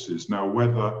sources. Now,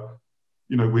 whether,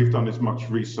 we've done as much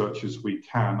research as we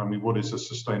can. What is a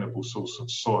sustainable source of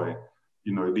soy?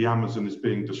 The Amazon is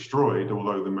being destroyed,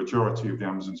 although the majority of the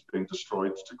Amazon is being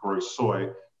destroyed to grow soy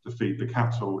to feed the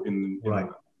cattle in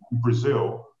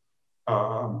Brazil,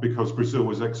 because Brazil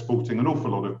was exporting an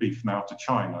awful lot of beef now to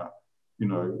China.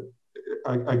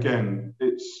 Again,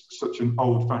 it's such an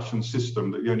old-fashioned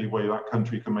system that the only way that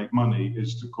country can make money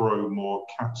is to grow more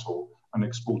cattle and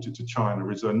export it to China.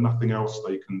 Is there nothing else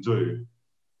they can do,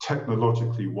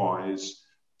 technologically wise,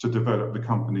 to develop the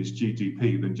company's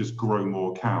GDP than just grow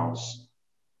more cows?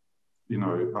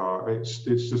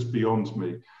 It's just beyond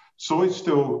me. Soy is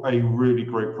still a really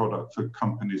great product for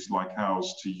companies like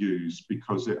ours to use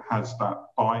because it has that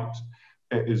bite.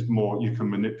 It is more, you can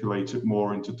manipulate it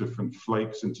more into different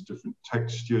flakes, into different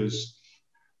textures.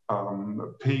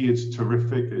 Pea is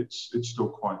terrific. It's still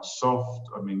quite soft.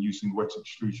 Using wet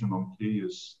extrusion on pea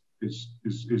is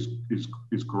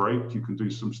great. You can do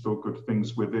some still good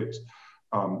things with it.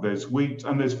 There's wheat,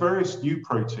 and there's various new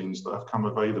proteins that have come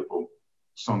available.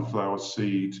 Sunflower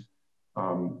seed.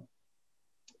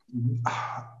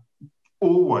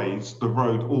 Always, the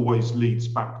road always leads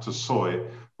back to soy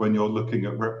when you're looking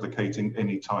at replicating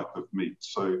any type of meat.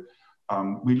 So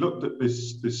we looked at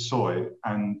this soy,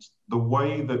 and the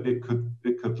way that it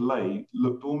could lay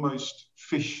looked almost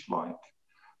fish-like.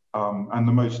 And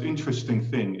the most interesting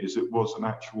thing is it was an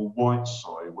actual white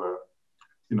soy, where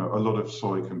a lot of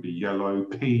soy can be yellow.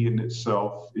 Pea in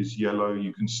itself is yellow.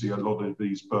 You can see a lot of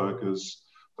these burgers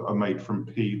that are made from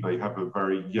pea, they have a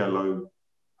very yellow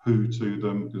hue to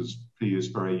them because pea is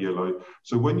very yellow.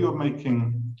 So when you're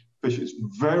making fish, it's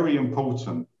very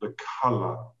important the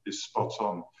color is spot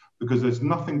on, because there's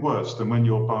nothing worse than when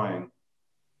you're buying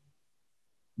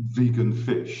vegan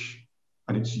fish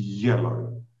and it's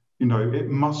yellow. It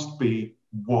must be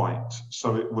white.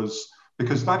 So it was,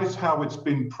 because that is how it's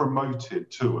been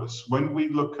promoted to us. When we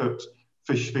look at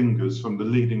fish fingers from the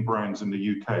leading brands in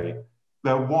the UK,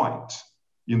 they're white,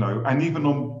 and even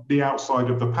on the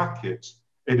outside of the packet,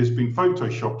 it has been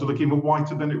photoshopped to look even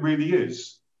whiter than it really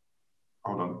is.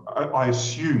 Hold on, I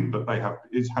assume that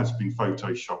it has been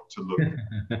photoshopped to look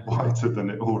whiter than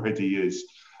it already is.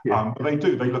 Yeah. But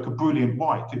they look a brilliant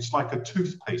white. It's like a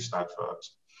toothpaste advert.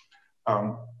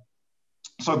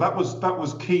 So that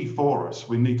was key for us.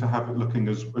 We need to have it looking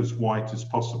as white as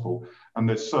possible. And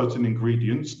there's certain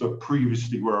ingredients that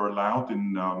previously were allowed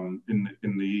in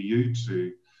the EU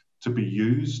to be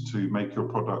used to make your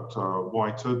product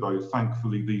whiter, though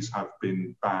thankfully these have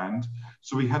been banned.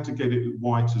 So we had to get it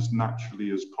white as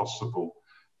naturally as possible.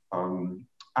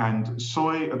 And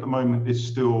soy at the moment is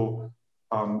still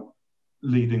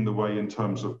leading the way in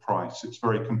terms of price. It's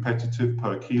very competitive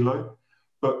per kilo.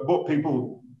 But what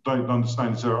people don't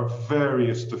understand is there are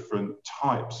various different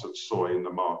types of soy in the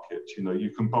market.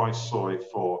 You can buy soy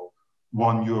for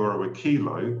 €1 a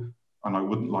kilo, and I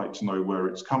wouldn't like to know where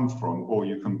it's come from, or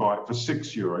you can buy it for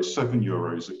 €6,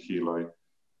 €7 a kilo,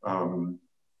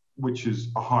 which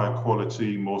is a higher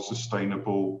quality, more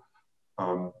sustainable,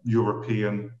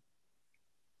 European.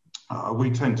 We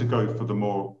tend to go for the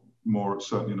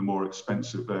certainly the more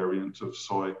expensive variant of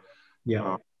soy.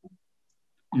 Yeah.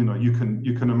 You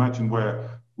can imagine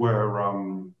where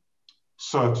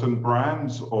certain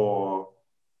brands or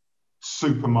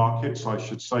supermarkets, I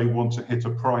should say, want to hit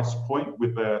a price point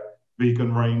with their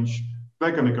vegan range,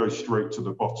 they're going to go straight to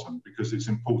the bottom because it's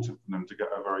important for them to get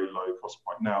a very low cost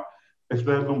point. Now, if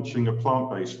they're launching a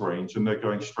plant-based range and they're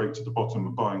going straight to the bottom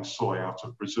and buying soy out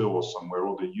of Brazil or somewhere,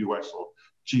 or the US, or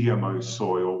GMO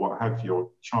soy, or what have you,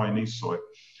 or Chinese soy,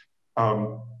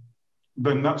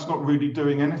 then that's not really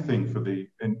doing anything for the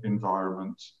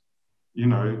environment.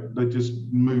 They're just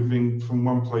moving from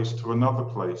one place to another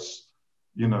place.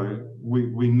 We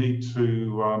need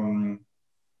to,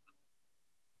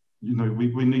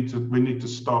 we need to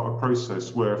start a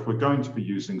process where if we're going to be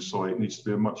using soy, it needs to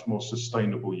be a much more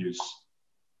sustainable use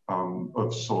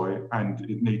of soy, and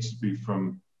it needs to be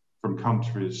from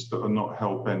countries that are not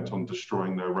hell-bent on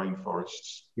destroying their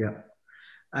rainforests. Yeah.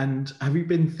 And have you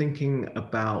been thinking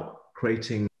about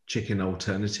creating chicken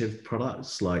alternative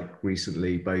products like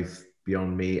recently both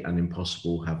Beyond Meat and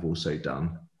Impossible have also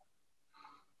done?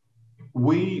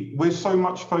 We're so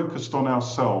much focused on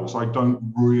ourselves, I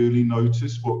don't really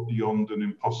notice what Beyond and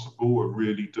Impossible are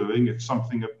really doing. If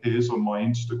something appears on my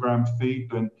Instagram feed,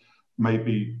 then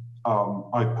maybe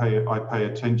I pay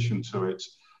attention to it.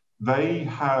 They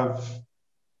have,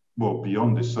 well,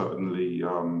 Beyond is certainly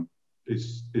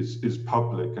is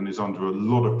public and is under a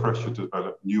lot of pressure to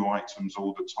develop new items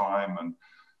all the time,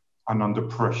 and under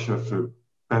pressure for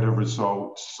better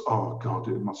results. Oh God,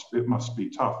 it must be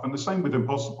tough. And the same with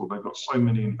Impossible. They've got so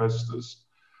many investors.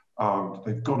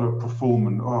 They've got to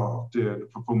perform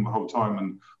perform the whole time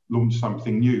and launch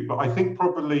something new. But I think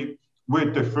probably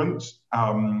we're different.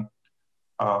 So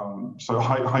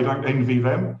I don't envy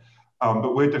them.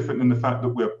 But we're different in the fact that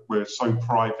we're so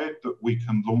private that we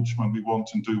can launch when we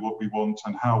want and do what we want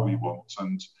and how we want.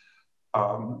 And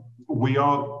we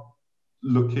are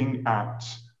looking at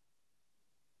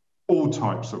all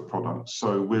types of products.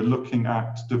 So we're looking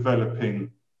at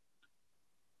developing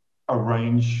a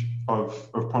range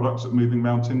of products at Moving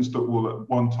Mountains that will at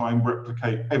one time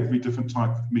replicate every different type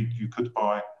of meat you could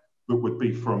buy that would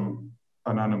be from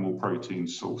an animal protein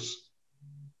source.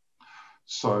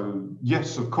 So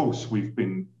yes, of course, I've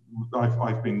been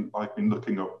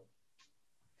looking at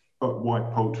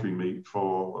white poultry meat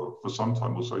for some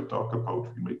time, also darker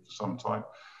poultry meat for some time.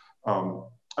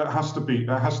 It has to be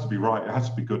right. It has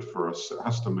to be good for us. It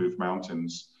has to move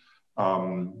mountains.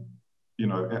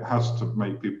 It has to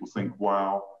make people think,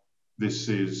 wow, this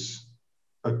is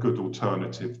a good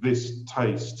alternative. This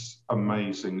tastes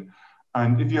amazing.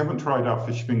 And if you haven't tried our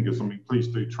fish fingers, I mean, please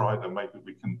do try them. Maybe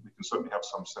we can certainly have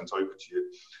some sent over to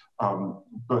you.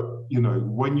 But you know,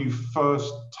 when you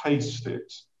first taste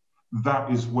it,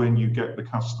 that is when you get the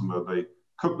customer. They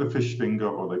cook the fish finger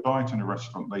or they buy it in a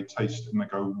restaurant, they taste it and they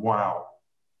go, wow,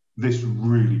 this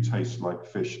really tastes like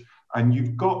fish. And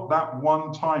you've got that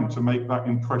one time to make that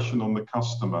impression on the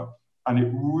customer. And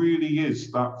it really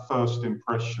is that first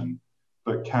impression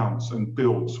that counts and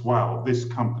builds, wow, this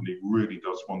company really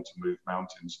does want to move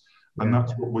mountains. And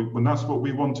that's what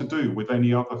we want to do with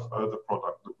any other further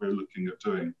product that we're looking at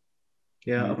doing.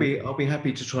 Yeah, I'll be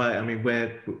happy to try it. I mean,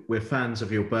 we're fans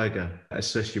of your burger,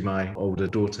 especially my older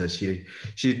daughter. She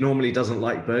normally doesn't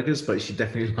like burgers, but she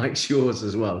definitely likes yours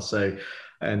as well. So,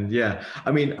 and yeah,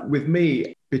 I mean, with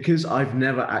me, because I've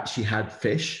never actually had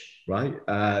fish, right?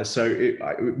 So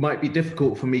it might be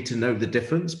difficult for me to know the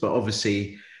difference, but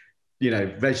obviously, you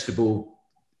know, vegetable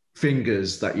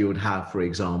fingers that you would have, for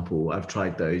example, I've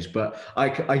tried those, but I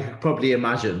could probably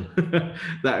imagine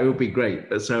that it would be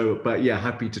great. So, but yeah,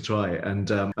 happy to try it. And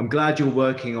I'm glad you're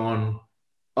working on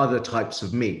other types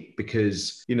of meat,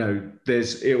 because, you know,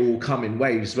 it will come in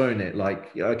waves, won't it?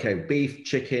 Like, okay, beef,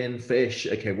 chicken, fish.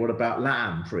 Okay, what about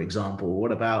lamb, for example?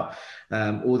 What about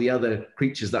all the other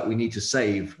creatures that we need to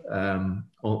save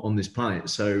on this planet?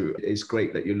 So it's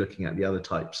great that you're looking at the other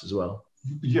types as well.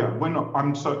 Yeah,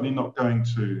 I'm certainly not going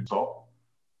to stop.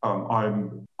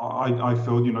 I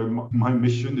feel, you know, my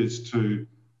mission is to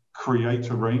create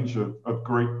a range of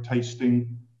great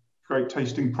tasting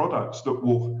products that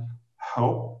will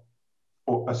help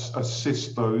or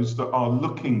assist those that are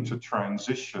looking to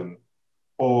transition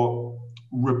or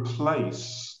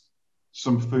replace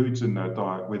some foods in their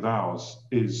diet with ours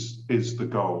is the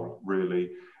goal,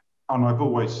 really. And I've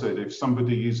always said, if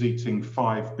somebody is eating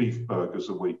 5 beef burgers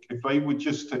a week, if they were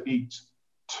just to eat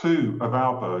 2 of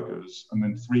our burgers and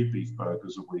then 3 beef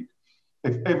burgers a week,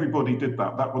 if everybody did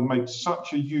that, that would make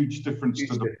such a huge difference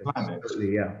to the planet.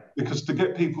 Yeah. Because to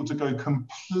get people to go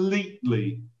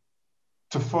completely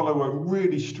to follow a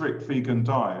really strict vegan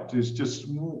diet is just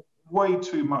way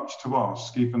too much to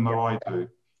ask, even though I do,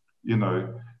 you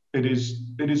know. It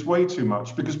is way too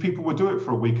much, because people will do it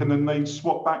for a week and then they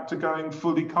swap back to going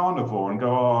fully carnivore and go,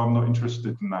 oh, I'm not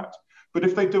interested in that. But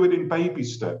if they do it in baby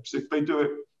steps, if they do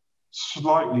it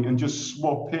slightly and just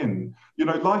swap in, you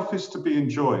know, life is to be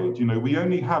enjoyed. You know, we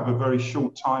only have a very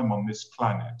short time on this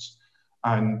planet.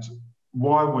 And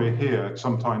why we're here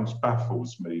sometimes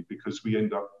baffles me, because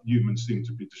humans seem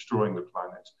to be destroying the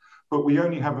planet. But we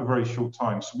only have a very short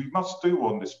time. So we must do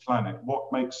on this planet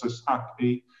what makes us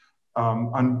happy,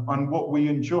 and what we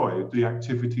enjoy, the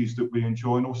activities that we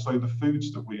enjoy, and also the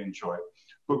foods that we enjoy.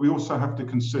 But we also have to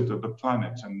consider the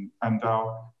planet and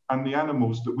the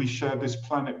animals that we share this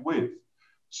planet with.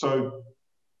 So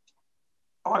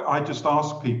I just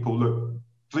ask people, look,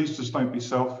 please just don't be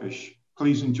selfish.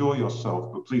 Please enjoy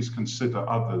yourself, but please consider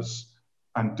others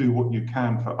and do what you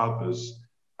can for others.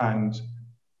 And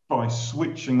by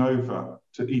switching over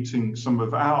to eating some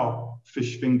of our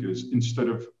fish fingers instead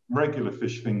of regular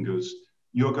fish fingers,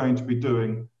 you're going to be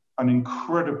doing an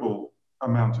incredible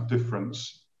amount of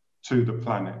difference to the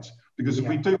planet. Because if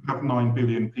we do have 9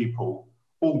 billion people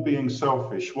all being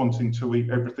selfish, wanting to eat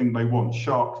everything they want,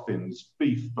 shark fins,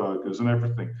 beef burgers and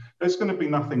everything, there's going to be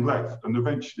nothing left. And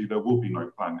eventually there will be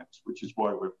no planet, which is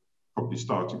why we've probably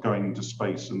started going into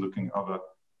space and looking at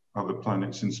other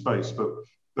planets in space.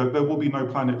 But there will be no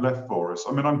planet left for us.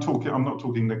 I mean, I'm not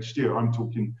talking next year, I'm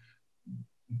talking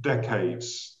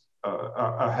decades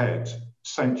ahead,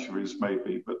 centuries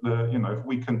maybe. But you know,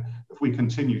 if we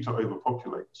continue to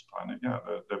overpopulate this planet,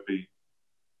 there'd be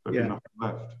nothing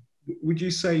left. Would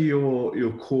you say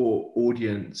your core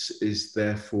audience is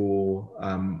therefore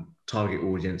target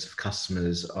audience of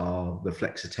customers are the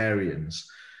flexitarians?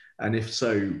 And if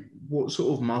so, what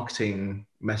sort of marketing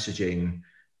messaging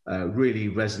really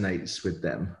resonates with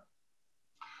them?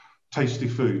 Tasty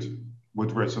food would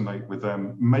resonate with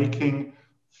them. Making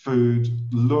food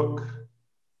look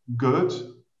good,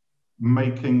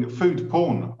 making food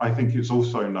porn, I think it's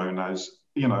also known as,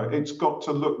 you know, it's got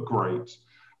to look great.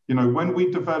 You know, when we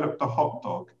developed the hot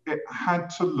dog, it had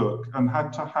to look and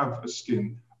had to have a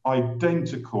skin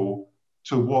identical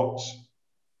to what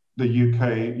the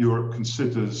UK, Europe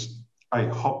considers a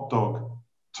hot dog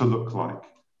to look like,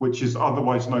 which is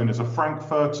otherwise known as a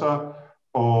Frankfurter,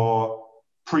 or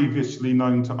previously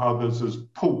known to others as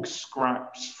pork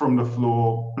scraps from the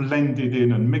floor, blended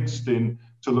in and mixed in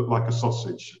to look like a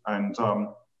sausage. And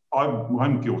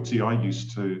I'm guilty. I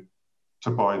used to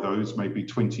buy those maybe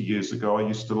 20 years ago. I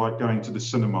used to like going to the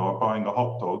cinema, buying a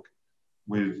hot dog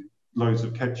with loads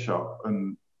of ketchup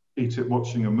and eat it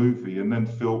watching a movie and then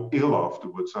feel ill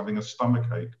afterwards, having a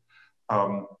stomachache.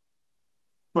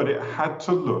 But it had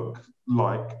to look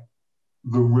like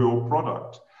the real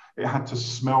product. It had to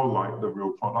smell like the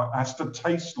real product. It has to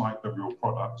taste like the real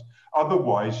product.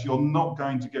 Otherwise, you're not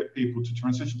going to get people to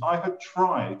transition. I had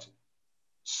tried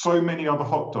so many other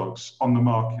hot dogs on the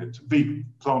market,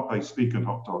 plant-based vegan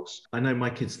hot dogs. I know my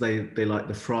kids, they like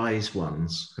the fries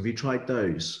ones. Have you tried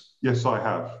those? Yes, I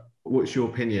have. What's your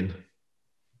opinion?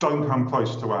 Don't come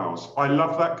close to ours. I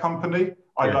love that company.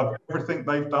 I love everything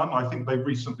they've done. I think they've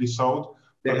recently sold.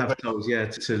 They have sold,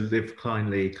 to Live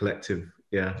Kindly Collective.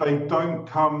 Yeah. They don't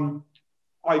come.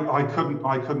 I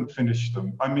couldn't finish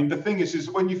them. I mean, the thing is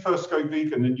when you first go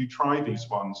vegan and you try these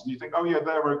ones and you think, oh yeah,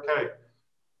 they're okay.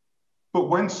 But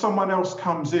when someone else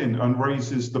comes in and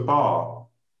raises the bar,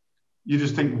 you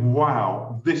just think,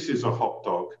 wow, this is a hot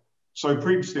dog. So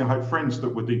previously I had friends that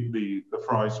would eat the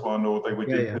fries one, or they would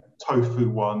eat the tofu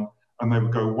one, and they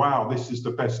would go, wow, this is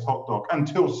the best hot dog,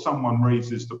 until someone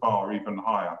raises the bar even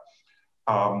higher.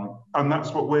 And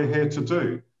that's what we're here to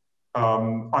do.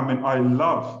 I mean, I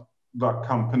love that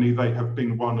company. They have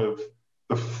been one of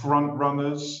the front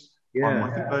runners. I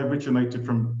think they originated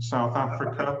from South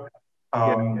Africa.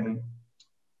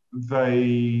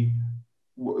 They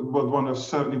were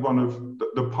certainly one of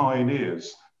the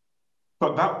pioneers.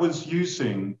 But that was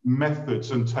using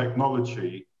methods and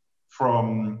technology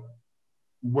from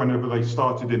whenever they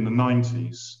started in the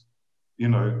 90s,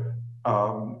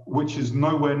 which is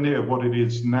nowhere near what it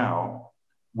is now,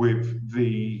 with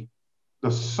the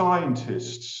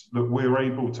scientists that we're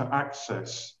able to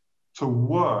access to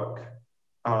work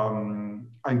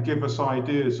and give us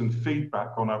ideas and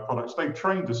feedback on our products. They've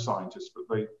trained as scientists,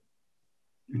 but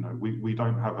we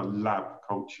don't have a lab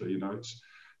culture.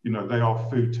 They are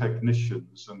food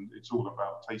technicians, and it's all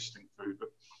about tasting food. But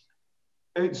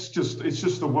it's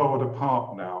just a world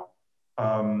apart now.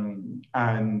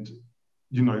 And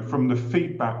from the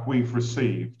feedback we've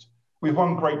received, we've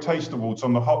won great taste awards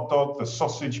on the hot dog, the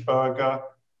sausage burger,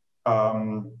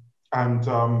 and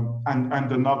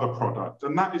another product.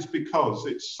 And that is because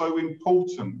it's so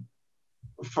important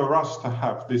for us to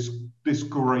have this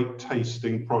great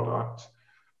tasting product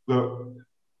that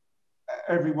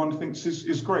everyone thinks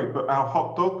is great. But our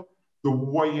hot dog, the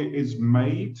way it is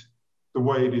made, the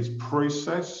way it is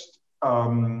processed,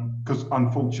 because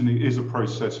unfortunately it is a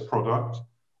processed product,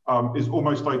 is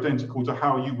almost identical to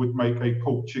how you would make a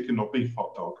pork, chicken, or beef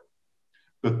hot dog.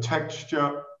 The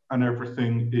texture and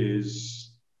everything is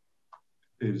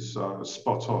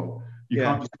spot on. You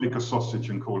can't just make a sausage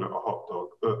and call it a hot dog.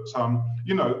 But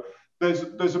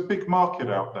there's a big market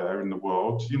out there in the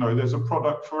world. There's a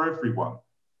product for everyone.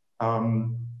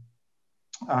 And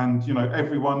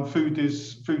everyone, food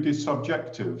is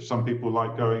subjective. Some people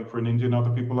like going for an Indian, other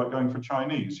people like going for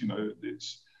Chinese.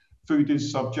 Food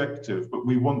is subjective, but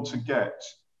we want to get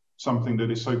something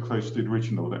that is so close to the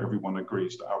original that everyone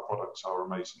agrees that our products are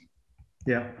amazing.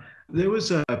 Yeah. There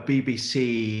was a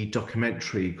BBC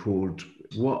documentary called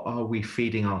What Are We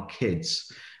Feeding Our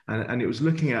Kids? And it was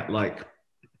looking at like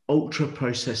ultra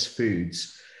processed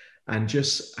foods and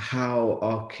just how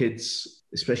our kids,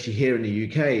 especially here in the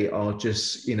UK, are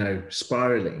just,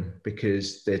 spiraling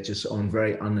because they're just on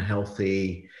very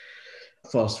unhealthy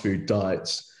fast food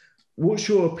diets. What's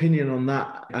your opinion on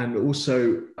that? And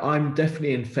also, I'm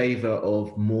definitely in favor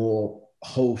of more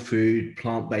whole food,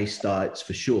 plant-based diets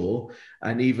for sure,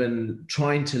 and even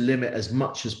trying to limit as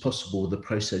much as possible the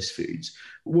processed foods.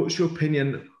 What's your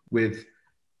opinion with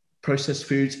processed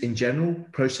foods in general,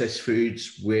 processed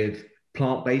foods with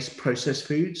plant-based processed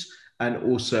foods, and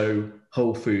also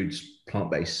whole foods,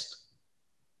 plant-based?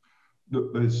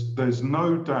 There's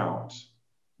no doubt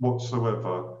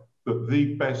whatsoever that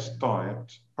the best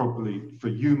diet probably for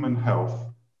human health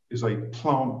is a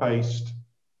plant-based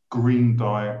green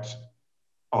diet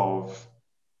of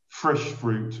fresh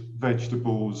fruit,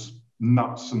 vegetables,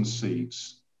 nuts and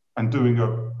seeds, and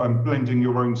blending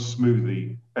your own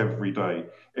smoothie every day.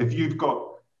 If you've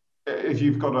got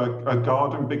a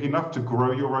garden big enough to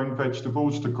grow your own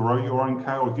vegetables, to grow your own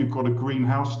kale, if you've got a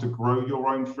greenhouse to grow your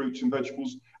own fruits and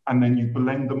vegetables, and then you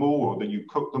blend them all, or then you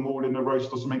cook them all in a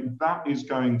roast or something, that is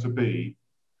going to be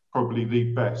probably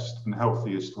the best and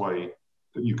healthiest way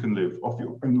that you can live off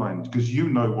your own land, because you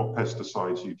know what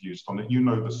pesticides you've used on it, you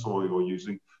know the soil you're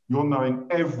using, you're knowing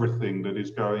everything that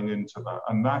is going into that.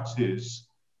 And that is,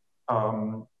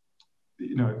 having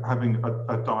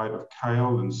a diet of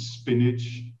kale and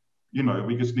spinach.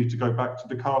 We just need to go back to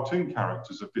the cartoon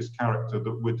characters of this character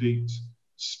that would eat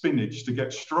spinach to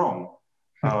get strong.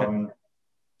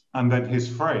 And then his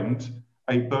friend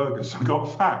ate burgers and got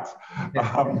fat.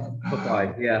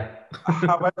 Yeah.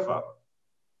 However,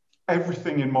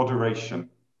 everything in moderation.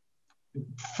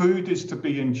 Food is to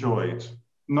be enjoyed.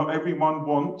 Not everyone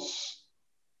wants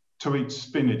to eat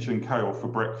spinach and kale for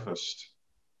breakfast.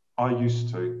 I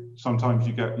used to. Sometimes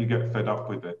you get fed up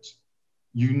with it.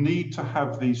 You need to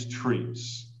have these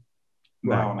treats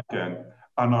now and again.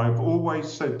 And I've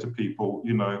always said to people,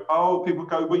 you know, oh, people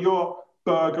go, well, your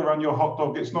burger and your hot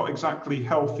dog, it's not exactly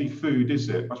healthy food, is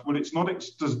it? Well, it's not,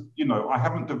 you know, I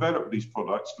haven't developed these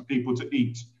products for people to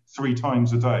eat 3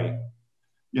 times a day.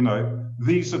 You know,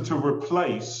 these are to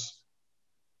replace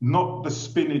not the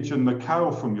spinach and the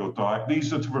kale from your diet.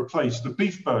 These are to replace the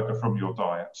beef burger from your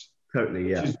diet. Totally,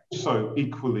 yeah. Which is also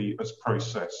equally as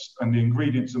processed. And the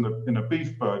ingredients in a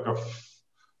beef burger,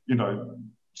 you know,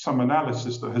 some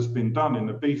analysis that has been done in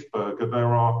the beef burger,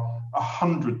 there are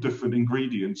 100 different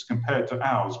ingredients compared to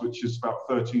ours, which is about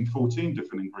 13, 14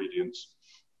 different ingredients.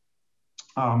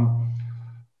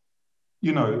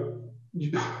 You know,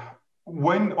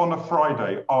 when on a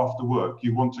Friday after work,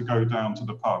 you want to go down to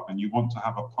the pub and you want to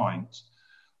have a pint,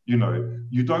 you know,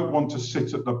 you don't want to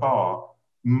sit at the bar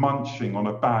munching on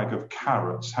a bag of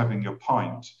carrots, having your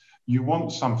pint. You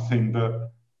want something that,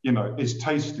 you know, is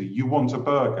tasty. You want a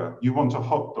burger, you want a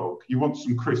hot dog, you want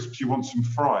some crisps, you want some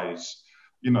fries.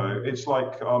 You know, it's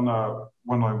like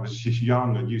when I was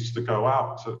young and used to go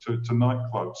out to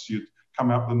nightclubs, you'd come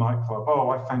out the nightclub, oh,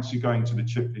 I fancy going to the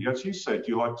Chippy. As you said,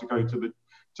 you like to go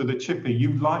to the Chippy.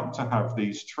 You like to have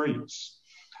these treats.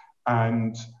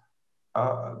 And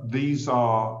these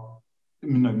are,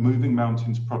 you know, Moving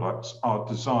Mountains products are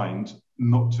designed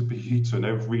not to be eaten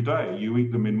every day. You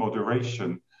eat them in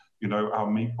moderation. You know, our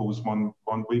meatballs one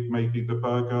week, maybe the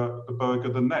burger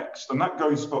the next. And that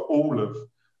goes for all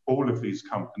of these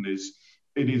companies.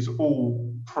 It is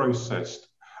all processed.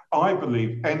 I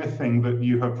believe anything that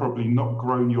you have probably not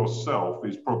grown yourself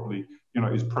is probably, you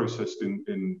know, is processed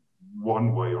in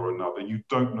one way or another. You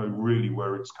don't know really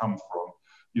where it's come from.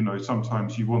 You know,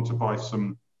 sometimes you want to buy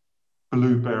some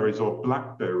blueberries or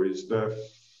blackberries, they're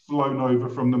flown over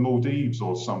from the Maldives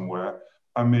or somewhere.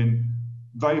 I mean,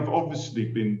 they've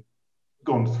obviously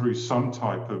gone through some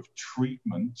type of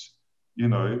treatment, you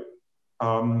know.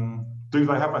 Do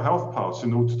they have a health pass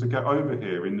in order to get over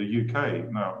here in the UK?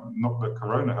 Now, not the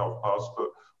Corona health pass, but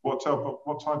what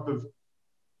type of,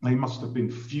 they must have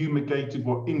been fumigated,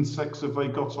 what insects have they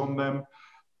got on them?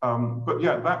 But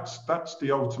yeah, that's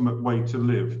the ultimate way to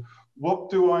live. What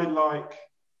do I like?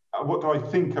 What do I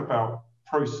think about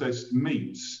processed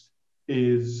meats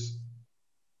is,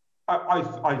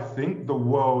 I think the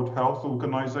World Health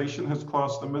Organization has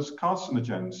classed them as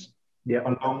carcinogens,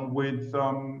 along with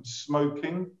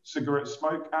smoking, cigarette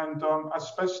smoke, and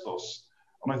asbestos.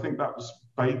 And I think that was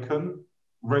bacon,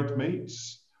 red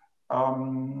meats.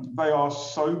 They are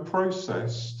so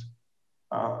processed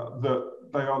that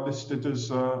they are listed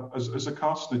as a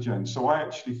carcinogen. So I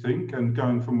actually think, and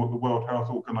going from what the World Health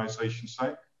Organization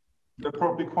say, they're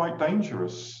probably quite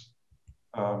dangerous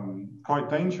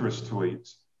to eat.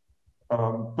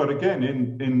 But again,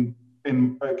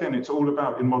 again, it's all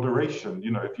about in moderation.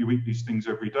 You know, if you eat these things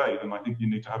every day, then I think you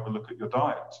need to have a look at your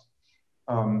diet.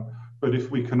 But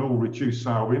if we can all reduce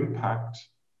our impact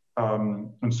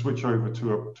and switch over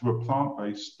to a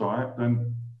plant-based diet,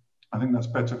 then I think that's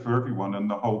better for everyone and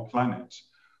the whole planet.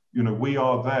 You know, we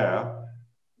are there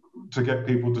to get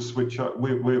people to switch up.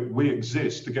 We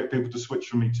exist to get people to switch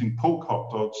from eating pork hot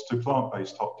dogs to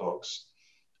plant-based hot dogs.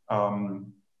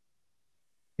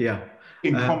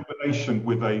 In combination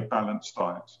with a balanced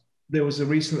diet. There was a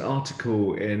recent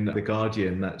article in The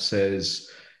Guardian that says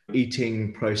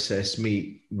eating processed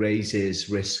meat raises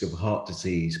risk of heart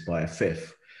disease by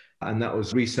 1/5. And that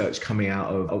was research coming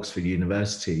out of Oxford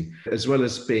University. As well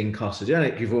as being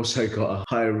carcinogenic, you've also got a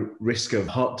higher risk of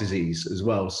heart disease as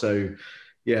well. So,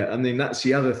 yeah, I mean, that's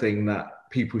the other thing that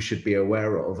people should be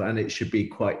aware of, and it should be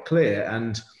quite clear.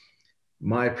 And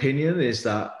my opinion is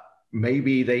that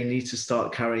maybe they need to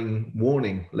start carrying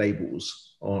warning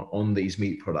labels on these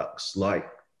meat products like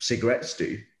cigarettes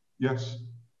do. Yes,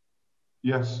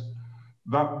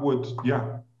 that would,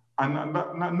 yeah. And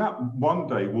that one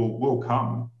day will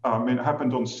come. It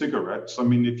happened on cigarettes. I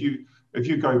mean, if you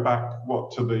go back,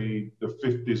 to the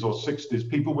 50s or 60s,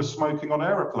 people were smoking on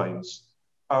aeroplanes.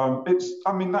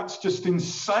 That's just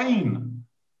insane.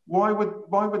 Why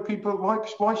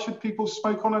should people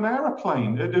smoke on an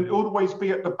aeroplane? It'd always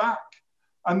be at the back.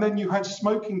 And then you had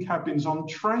smoking cabins on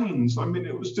trains. I mean,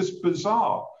 it was just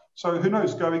bizarre. So who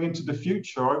knows, going into the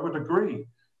future, I would agree.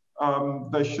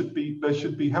 There should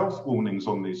be health warnings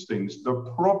on these things. The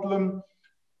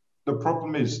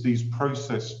problem is these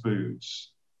processed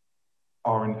foods.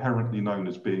 are inherently known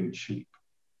as being cheap.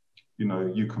 You know,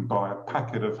 you can buy a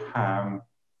packet of ham,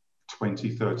 20,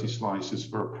 30 slices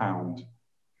for £1,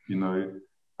 you know,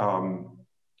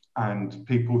 and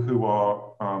people who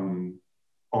are on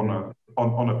a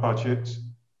budget,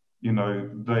 you know,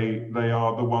 they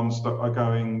are the ones that are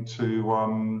going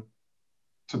to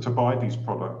buy these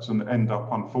products and end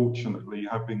up, unfortunately,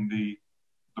 having the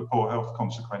poor health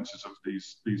consequences of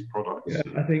these products. Yeah,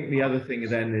 I think the other thing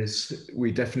then is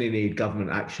we definitely need government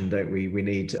action, don't we? We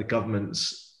need the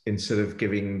governments, instead of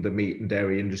giving the meat and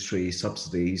dairy industry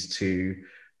subsidies, to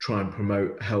try and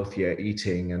promote healthier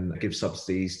eating and give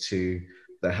subsidies to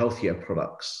the healthier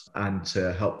products and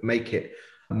to help make it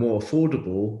more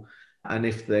affordable. And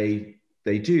if they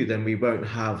do, then we won't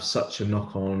have such a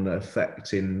knock-on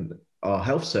effect in our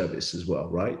health service as well,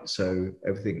 right? So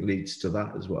everything leads to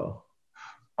that as well.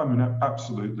 I mean,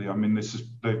 absolutely. I mean,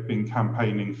 they've been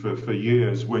campaigning for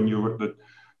years. When you're at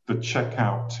the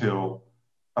checkout till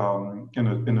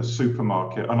in a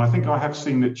supermarket, and I think I have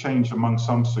seen it change among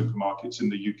some supermarkets in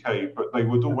the UK, but they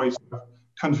would always have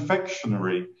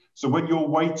confectionery. So when you're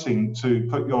waiting to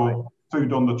put your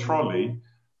food on the trolley,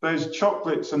 there's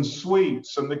chocolates and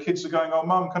sweets, and the kids are going, "Oh,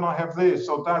 Mum, can I have this?"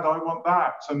 Or, "Dad, I want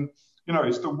that." And you know,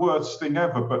 it's the worst thing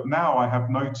ever. But now I have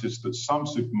noticed that some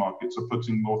supermarkets are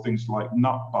putting more things like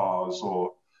nut bars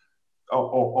or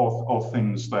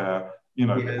things there. You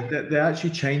know, yeah, they're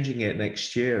actually changing it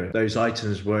next year. Those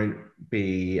items won't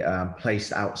be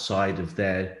placed outside of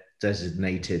their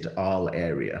designated aisle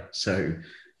area, so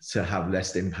to have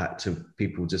less impact to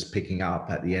people just picking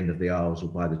up at the end of the aisles or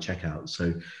by the checkout.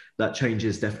 So that change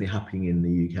is definitely happening in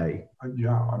the UK.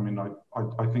 Yeah, I mean, I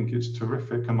think it's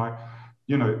terrific, and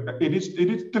you know, it is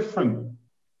different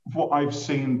what I've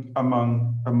seen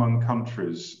among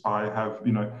countries. I have,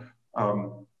 you know,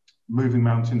 Moving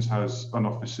Mountains has an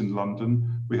office in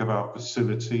London. We have our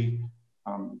facility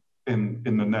in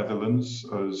the Netherlands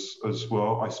as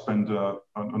well. I spend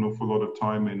an awful lot of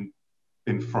time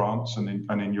in France and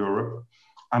in Europe.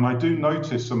 And I do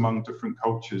notice among different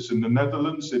cultures, in the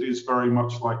Netherlands, it is very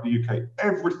much like the UK.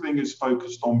 Everything is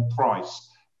focused on price,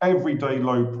 everyday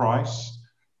low price.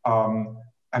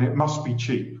 And it must be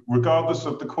cheap. Regardless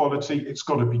of the quality, it's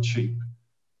got to be cheap.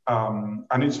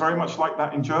 And it's very much like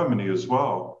that in Germany as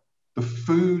well. The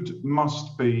food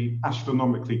must be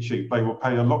astronomically cheap. They will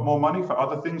pay a lot more money for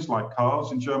other things like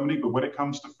cars in Germany, but when it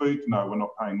comes to food, no, we're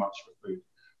not paying much for food,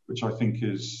 which I think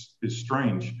is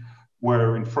strange.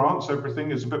 Where in France,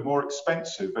 everything is a bit more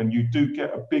expensive, and you do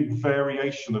get a big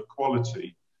variation of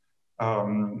quality.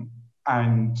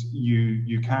 And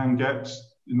you can get,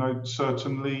 you know,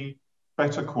 certainly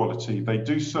better quality. They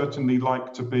do certainly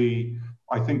like to be,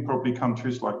 I think probably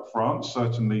countries like France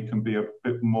certainly can be a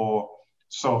bit more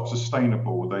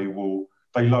self-sustainable. They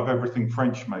love everything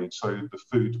French made, so the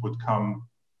food would come,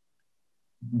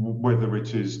 whether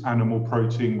it is animal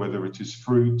protein, whether it is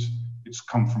fruit, it's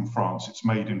come from France, it's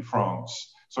made in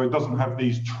France. So it doesn't have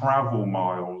these travel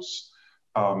miles,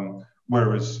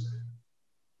 whereas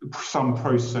some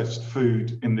processed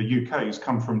food in the UK has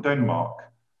come from Denmark,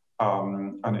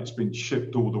 and it's been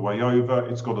shipped all the way over.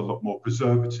 It's got a lot more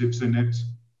preservatives in it.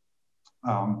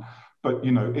 But,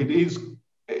 you know, it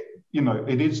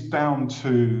is down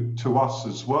to us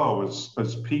as well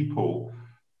as people.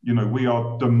 You know, we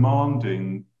are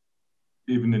demanding,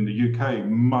 even in the UK,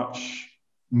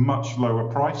 much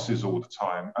lower prices all the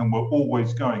time, and we're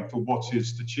always going for what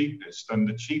is the cheapest, and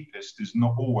the cheapest is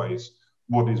not always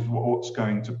what's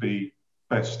going to be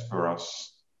best for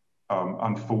us,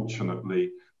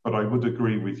 unfortunately. But I would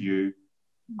agree with you,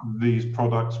 these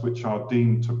products which are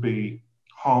deemed to be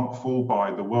harmful by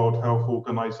the World Health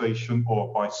Organization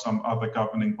or by some other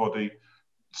governing body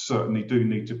certainly do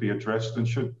need to be addressed and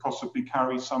should possibly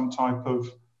carry some type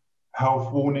of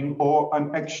health warning or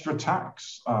an extra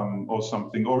tax or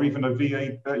something, or even a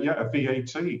VAT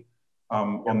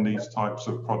on these types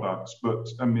of products. But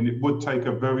I mean, it would take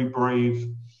a very brave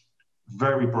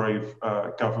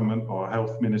government or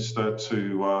health minister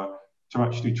to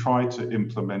actually try to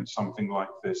implement something like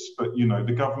this. But, you know,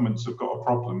 the governments have got a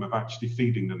problem of actually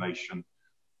feeding the nation,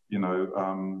 you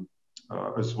know,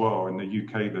 as well. In the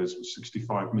UK, there's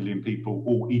 65 million people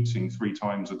all eating 3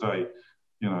 times a day.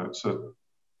 You know, it's a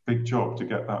big job to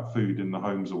get that food in the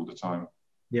homes all the time.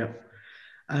 Yeah.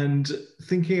 And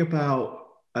thinking about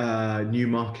new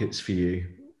markets for you,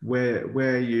 where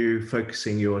are you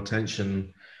focusing your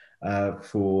attention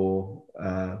for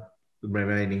the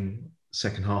remaining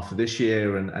second half of this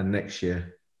year and next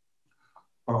year?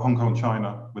 Hong Kong,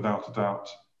 China, without a doubt.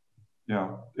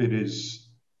 Yeah, it's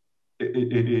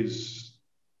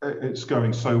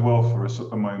going so well for us at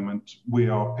the moment. We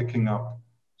are picking up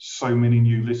so many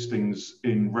new listings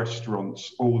in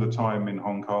restaurants all the time in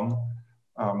Hong Kong.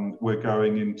 We're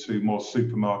going into more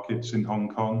supermarkets in Hong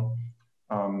Kong.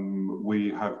 We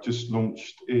have just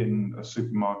launched in a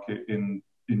supermarket in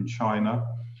China.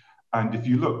 And if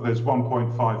you look, there's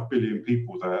 1.5 billion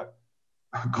people there,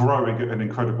 growing at an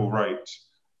incredible rate.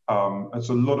 It's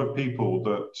a lot of people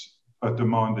that are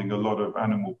demanding a lot of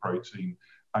animal protein.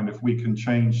 And if we can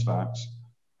change that,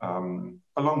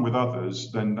 along with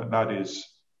others, then that is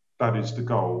the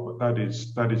goal. That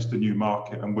is the new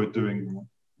market, and we're doing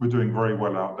very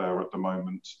well out there at the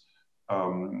moment.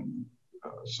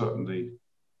 Certainly,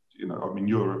 you know, I mean,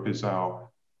 Europe is our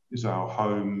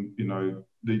home. You know,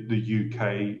 the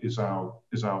UK is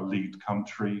our lead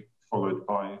country, followed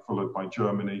by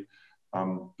Germany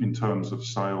in terms of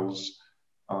sales,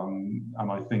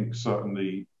 and I think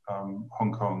certainly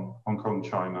Hong Kong,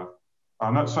 China,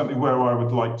 and that's certainly where I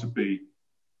would like to be.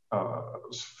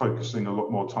 Focusing a lot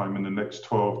more time in the next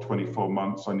 12, 24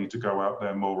 months. I need to go out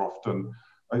there more often.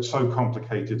 It's so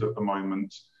complicated at the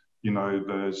moment. You know,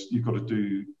 you've got to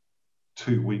do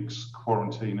 2 weeks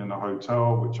quarantine in a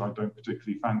hotel, which I don't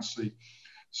particularly fancy.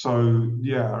 So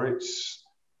yeah,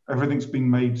 everything's been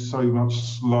made so much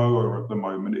slower at the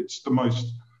moment. It's the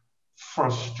most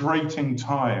frustrating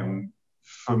time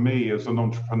for me as an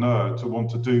entrepreneur to want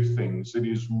to do things. It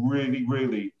is really,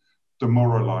 really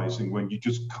demoralizing when you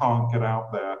just can't get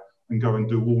out there and go and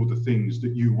do all the things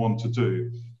that you want to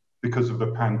do because of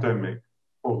the pandemic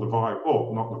or the virus,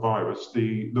 or not the virus,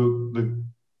 the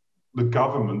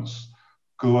government's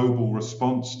global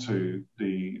response to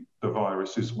the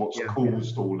virus is what's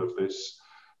caused all of this.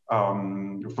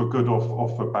 For good or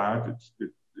for bad,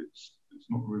 it's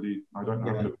not really, I don't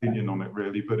have an opinion on it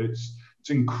really, but it's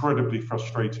incredibly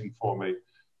frustrating for me.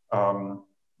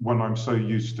 When I'm so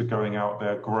used to going out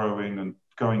there, growing and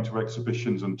going to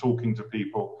exhibitions and talking to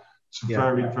people, it's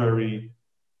very,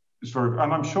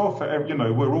 and I'm sure for, you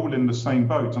know, we're all in the same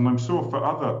boat, and I'm sure for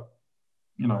other,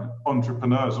 you know,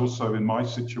 entrepreneurs also in my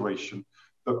situation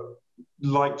that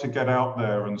like to get out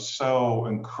there and sell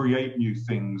and create new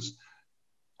things.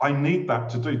 I need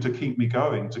that to keep me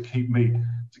going, to keep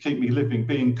me living.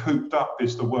 Being cooped up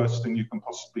is the worst thing you can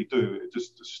possibly do. It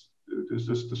just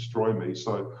destroy me.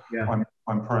 So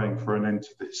I'm praying for an end to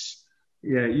this.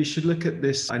 Yeah, you should look at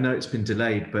this. I know it's been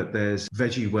delayed, but there's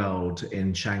Veggie World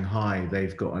in Shanghai.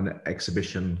 They've got an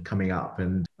exhibition coming up,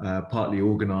 and partly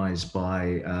organized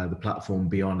by the platform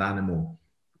Beyond Animal.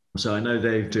 So I know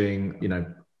they're doing, you know,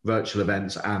 virtual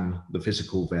events and the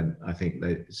physical event. I think that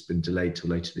it's been delayed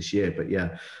till later this year, but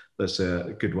yeah, that's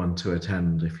a good one to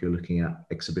attend if you're looking at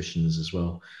exhibitions as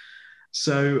well.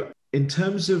 So in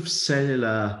terms of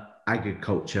cellular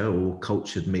agriculture or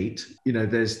cultured meat, you know,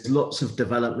 there's lots of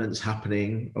developments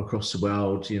happening across the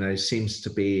world. You know, seems to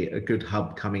be a good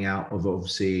hub coming out of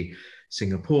obviously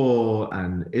Singapore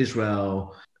and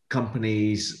Israel.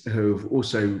 Companies who've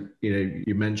also, you know,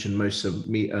 you mentioned Most of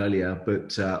Meat earlier,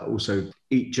 but also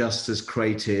Eat Just has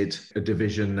created a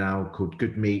division now called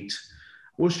Good Meat.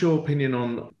 What's your opinion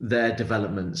on their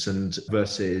developments and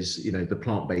versus, you know, the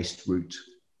plant-based route?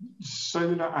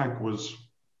 Cellular ag was,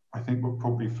 I think, what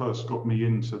probably first got me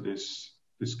into this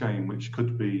game, which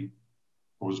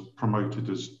was promoted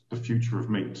as the future of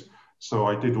meat. So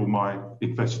I did all my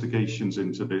investigations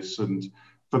into this, and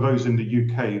for those in the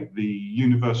UK, the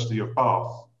University of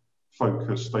Bath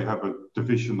they have a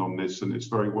division on this, and it's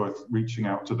very worth reaching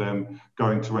out to them,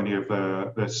 going to any of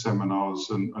their seminars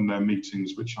and their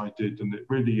meetings, which I did, and it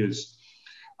really is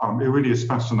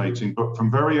fascinating. But from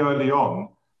very early on,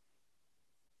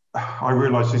 I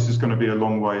realized this is going to be a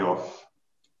long way off.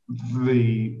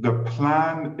 The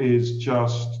plan is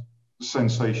just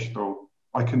sensational.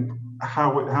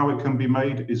 How it can be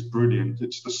made is brilliant.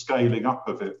 It's the scaling up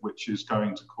of it which is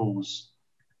going to cause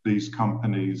these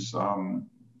companies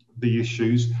the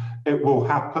issues. It will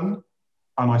happen,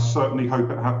 and I certainly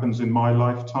hope it happens in my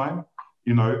lifetime.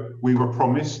 You know, we were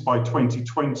promised by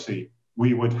 2020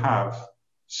 we would have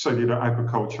cellular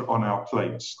agriculture on our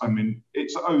plates. I mean,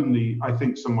 it's only, I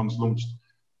think someone's launched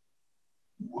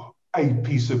a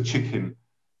piece of chicken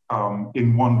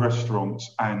in one restaurant,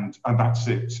 and that's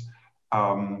it.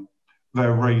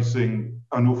 They're raising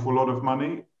an awful lot of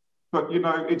money, but you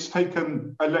know, it's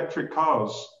taken electric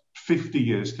cars 50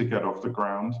 years to get off the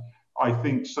ground. I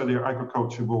think cellular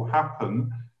agriculture will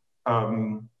happen.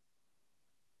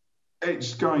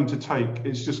 It's just going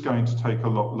to take a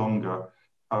lot longer.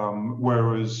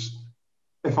 Whereas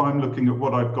if I'm looking at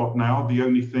what I've got now, the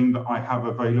only thing that I have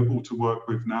available to work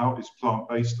with now is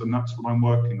plant-based, and that's what I'm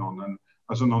working on. And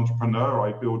as an entrepreneur,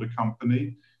 I build a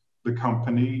company. The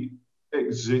company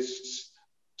exists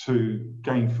to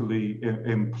gainfully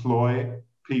employ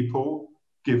people,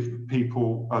 give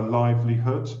people a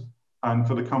livelihood, and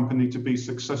for the company to be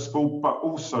successful, but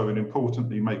also, and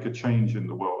importantly, make a change in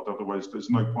the world. Otherwise, there's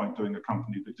no point doing a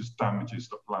company that just damages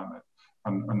the planet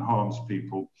and harms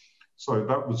people. So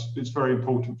it's very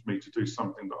important for me to do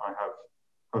something that I have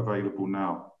available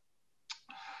now.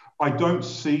 I don't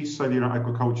see cellular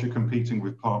agriculture competing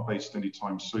with plant-based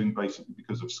anytime soon, basically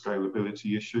because of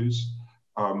scalability issues.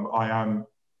 I am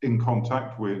in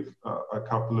contact with a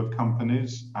couple of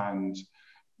companies, and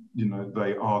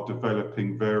they are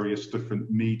developing various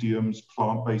different mediums.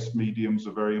 Plant-based mediums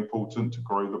are very important to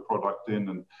grow the product in,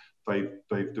 and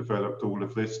they've developed all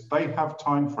of this. They have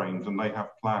timeframes and they have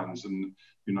plans, and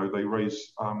they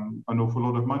raise an awful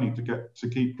lot of money to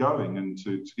keep going and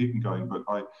to keep them going. But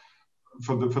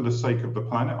for the sake of the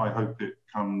planet, I hope it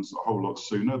comes a whole lot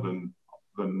sooner than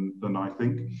I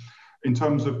think. In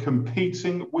terms of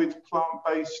competing with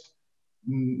plant-based,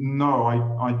 no,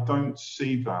 I don't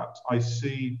see that.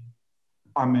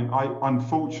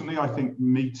 Unfortunately, I think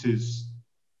meat is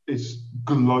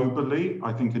globally,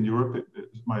 I think in Europe it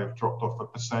may have dropped off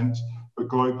 1%, but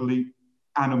globally,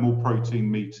 animal protein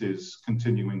meat is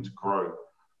continuing to grow.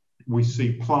 We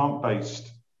see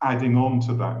plant-based adding on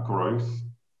to that growth,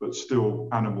 but still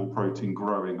animal protein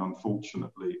growing,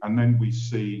 unfortunately. And then we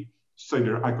see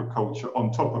cellular agriculture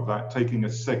on top of that, taking a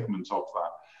segment of that.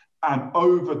 And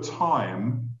over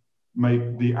time,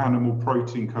 the animal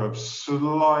protein curve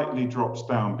slightly drops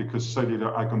down because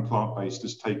cellular ag and plant-based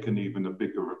has taken even a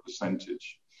bigger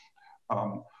percentage.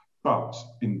 But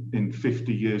in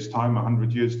 50 years' time,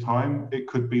 100 years' time, it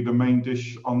could be the main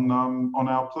dish on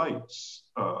our plates,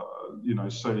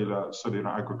 cellular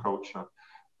agriculture.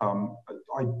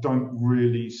 I don't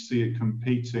really see it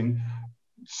competing.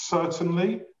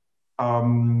 Certainly,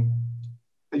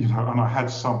 and I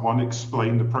had someone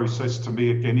explain the process to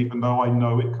me again, even though I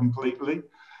know it completely,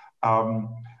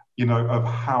 of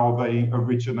how they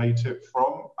originate it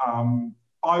from.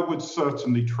 I would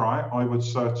certainly try. I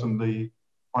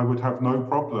would have no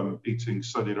problem eating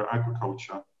cellular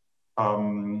agriculture.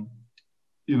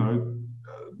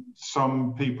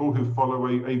 Some people who follow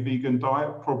a vegan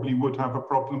diet probably would have a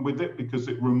problem with it because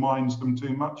it reminds them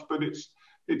too much, but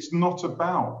it's not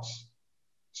about.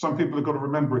 Some people have got to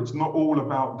remember it's not all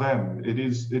about them. It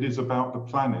is about the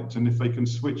planet. And if they can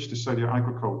switch to cellular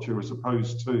agriculture as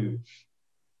opposed to,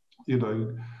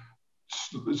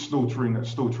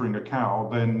 slaughtering a cow,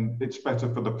 then it's better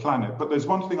for the planet. But there's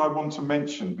one thing I want to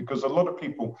mention, because a lot of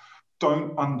people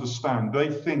don't understand. They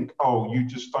think, oh, you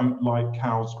just don't like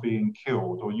cows being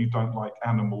killed, or you don't like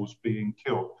animals being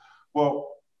killed. Well,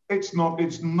 it's not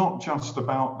just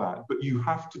about that, but you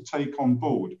have to take on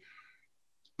board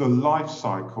the life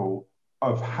cycle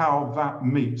of how that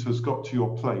meat has got to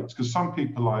your plate. Because some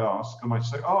people I ask, and I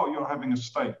say, oh, you're having a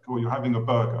steak or you're having a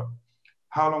burger.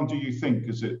 How long do you think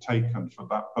is it taken for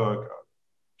that burger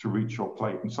to reach your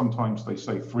plate? And sometimes they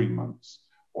say 3 months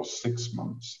or 6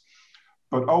 months.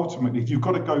 But ultimately, if you've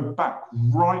got to go back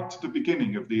right to the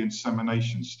beginning of the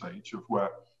insemination stage of where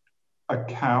a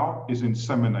cow is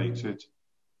inseminated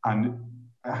and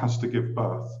it has to give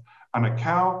birth. And a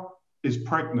cow is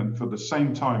pregnant for the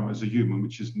same time as a human,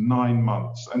 which is 9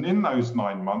 months. And in those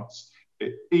 9 months,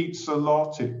 it eats a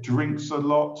lot, it drinks a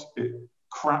lot, it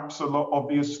craps a lot,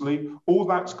 obviously. All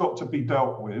that's got to be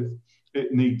dealt with.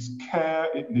 It needs care,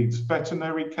 it needs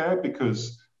veterinary care,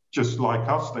 because just like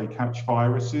us, they catch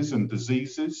viruses and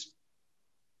diseases.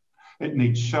 It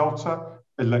needs shelter,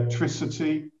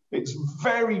 electricity. It's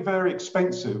very, very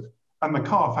expensive. And the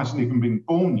calf hasn't even been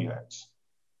born yet.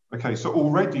 Okay, so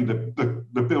already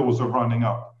the bills are running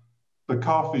up. The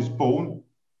calf is born.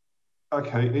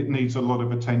 Okay, it needs a lot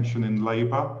of attention in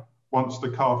labor. Once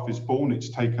the calf is born, it's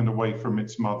taken away from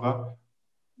its mother.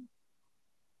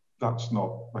 That's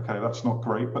not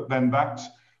great. But then that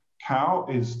cow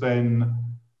is then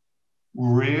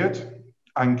reared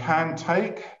and can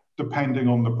take, depending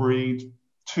on the breed,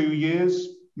 2 years,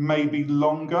 maybe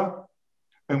longer,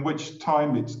 in which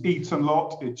time it's eaten a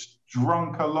lot, it's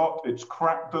drunk a lot, it's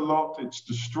cracked a lot, it's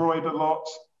destroyed a lot.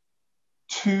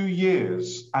 2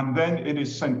 years, and then it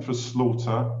is sent for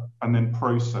slaughter and then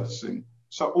processing.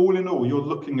 So all in all, you're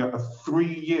looking at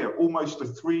almost a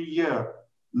 3-year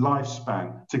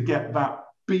lifespan to get that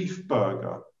beef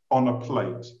burger on a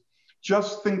plate.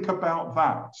 Just think about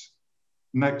that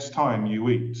next time you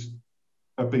eat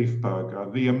a beef burger,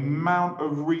 the amount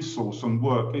of resource and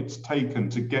work it's taken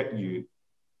to get you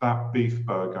that beef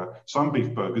burger. Some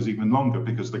beef burgers even longer,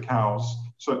 because the cows,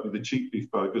 certainly the cheap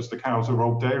beef burgers, the cows are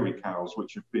old dairy cows,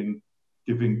 which have been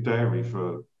giving dairy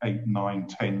for 8, 9,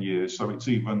 10 years. So it's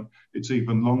even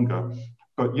longer.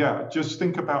 But yeah, just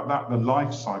think about that, the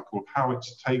life cycle of how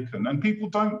it's taken. And people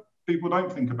don't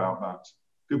think about that.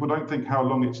 People don't think how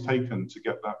long it's taken to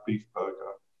get that beef burger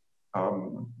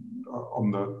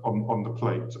on the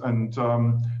plate. And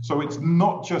so it's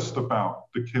not just about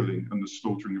the killing and the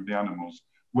slaughtering of the animals,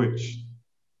 which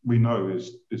we know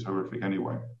is horrific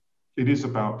anyway. It is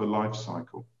about the life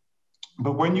cycle.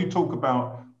 But when you talk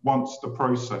about once the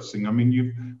processing, I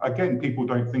mean, again, people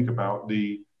don't think about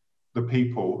the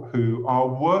people who are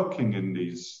working in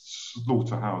these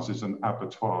slaughterhouses and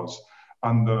abattoirs,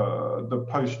 and the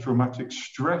post-traumatic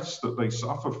stress that they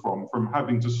suffer from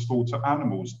having to slaughter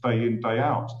animals day in, day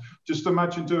out. Just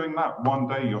imagine doing that one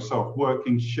day yourself,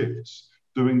 working shifts,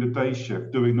 doing the day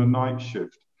shift, doing the night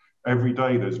shift. Every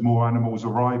day there's more animals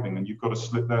arriving and you've got to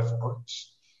slit their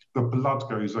throats. The blood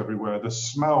goes everywhere, the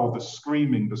smell, the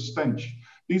screaming, the stench.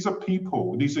 These are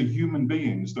people, these are human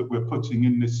beings that we're putting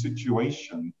in this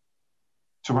situation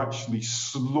to actually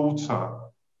slaughter,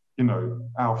 you know,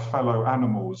 our fellow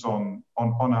animals on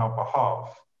our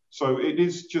behalf. So it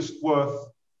is just worth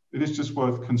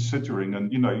considering.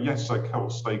 And, you know, yes, of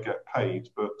course they get paid,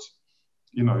 but,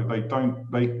 you know,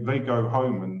 they go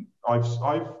home, and I've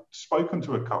spoken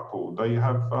to a couple. They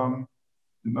have,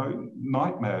 you know,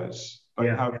 nightmares. They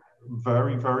have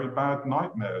very, very bad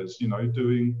nightmares, you know,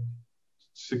 doing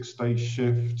 6-day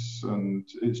shifts, and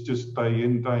it's just day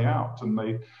in, day out. And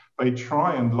they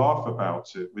try and laugh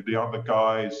about it with the other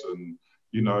guys, and,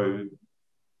 you know,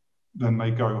 then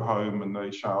they go home and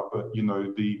they shout. But, you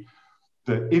know, the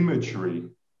imagery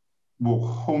will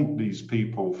haunt these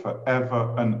people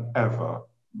forever and ever.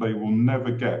 They will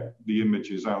never get the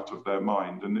images out of their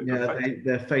mind. And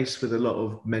they're faced with a lot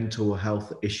of mental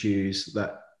health issues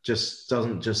that just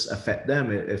doesn't just affect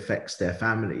them, it affects their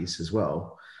families as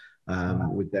well,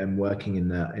 with them working in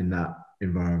that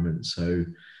environment. So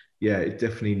yeah, it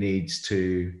definitely needs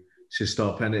to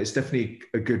stop, and it's definitely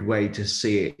a good way to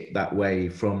see it that way,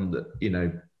 from the, you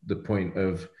know, the point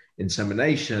of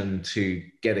insemination to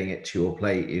getting it to your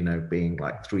plate, you know, being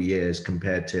like 3 years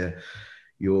compared to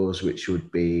yours, which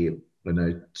would be, you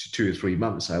know, 2 or 3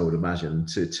 months, I would imagine,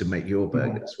 to make your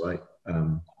burgers, right?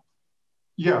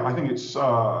 Yeah, I think it's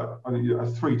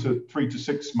 3 to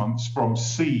 6 months from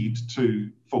seed to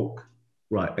fork.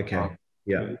 Right. Okay.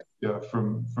 Yeah.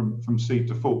 From seed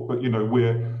to fork. But, you know,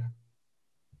 we're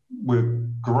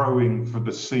growing from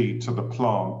the seed to the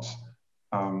plant.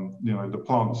 You know, the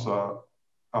plants are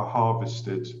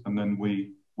harvested, and then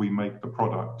we make the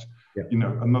product. Yeah. You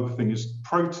know, another thing is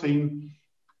protein.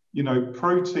 You know,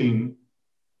 protein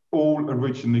all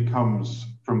originally comes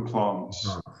from plants.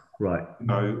 Right. You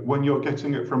know, when you're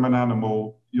getting it from an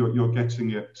animal, you're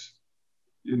getting it,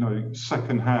 you know,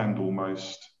 secondhand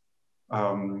almost.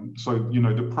 So, you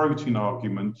know, the protein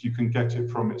argument, you can get it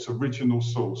from its original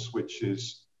source, which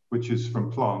is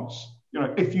from plants. You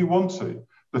know, if you want to.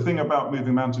 The thing about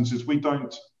Moving Mountains is we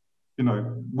don't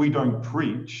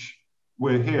preach.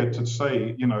 We're here to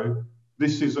say, you know,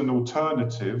 this is an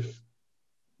alternative.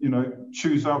 You know,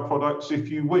 choose our products if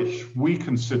you wish. We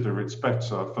consider it's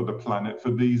better for the planet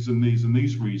for these and these and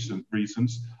these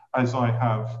reasons, as I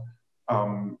have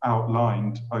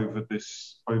outlined over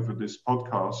this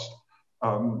podcast.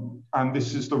 And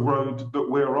this is the road that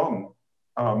we're on.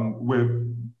 We're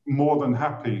more than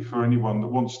happy for anyone that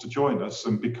wants to join us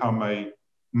and become a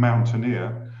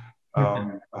mountaineer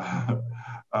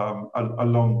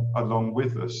along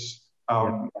with us.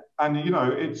 And, you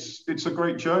know, it's a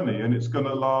great journey, and it's going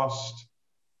to last,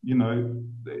 you know,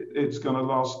 it's going to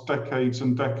last decades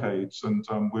and decades. And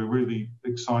we're really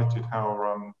excited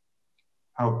how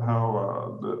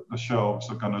the shelves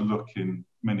are going to look in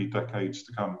many decades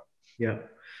to come. Yeah.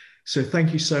 So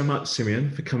thank you so much,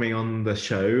 Simeon, for coming on the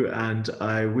show. And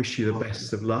I wish you the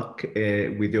best of luck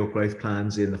with your growth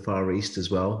plans in the Far East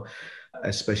as well,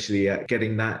 especially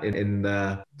getting that in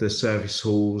the service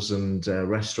halls and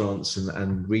restaurants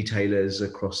and retailers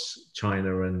across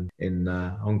China and in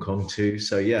Hong Kong too.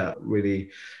 So yeah, really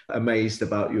amazed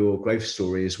about your growth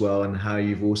story as well, and how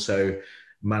you've also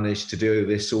managed to do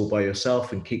this all by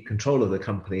yourself and keep control of the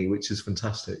company, which is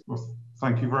fantastic. Well,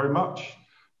 thank you very much.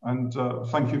 And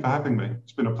thank you for having me.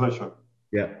 It's been a pleasure.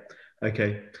 Yeah.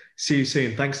 Okay. See you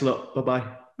soon. Thanks a lot. Bye-bye.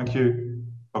 Thank you.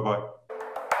 Bye-bye.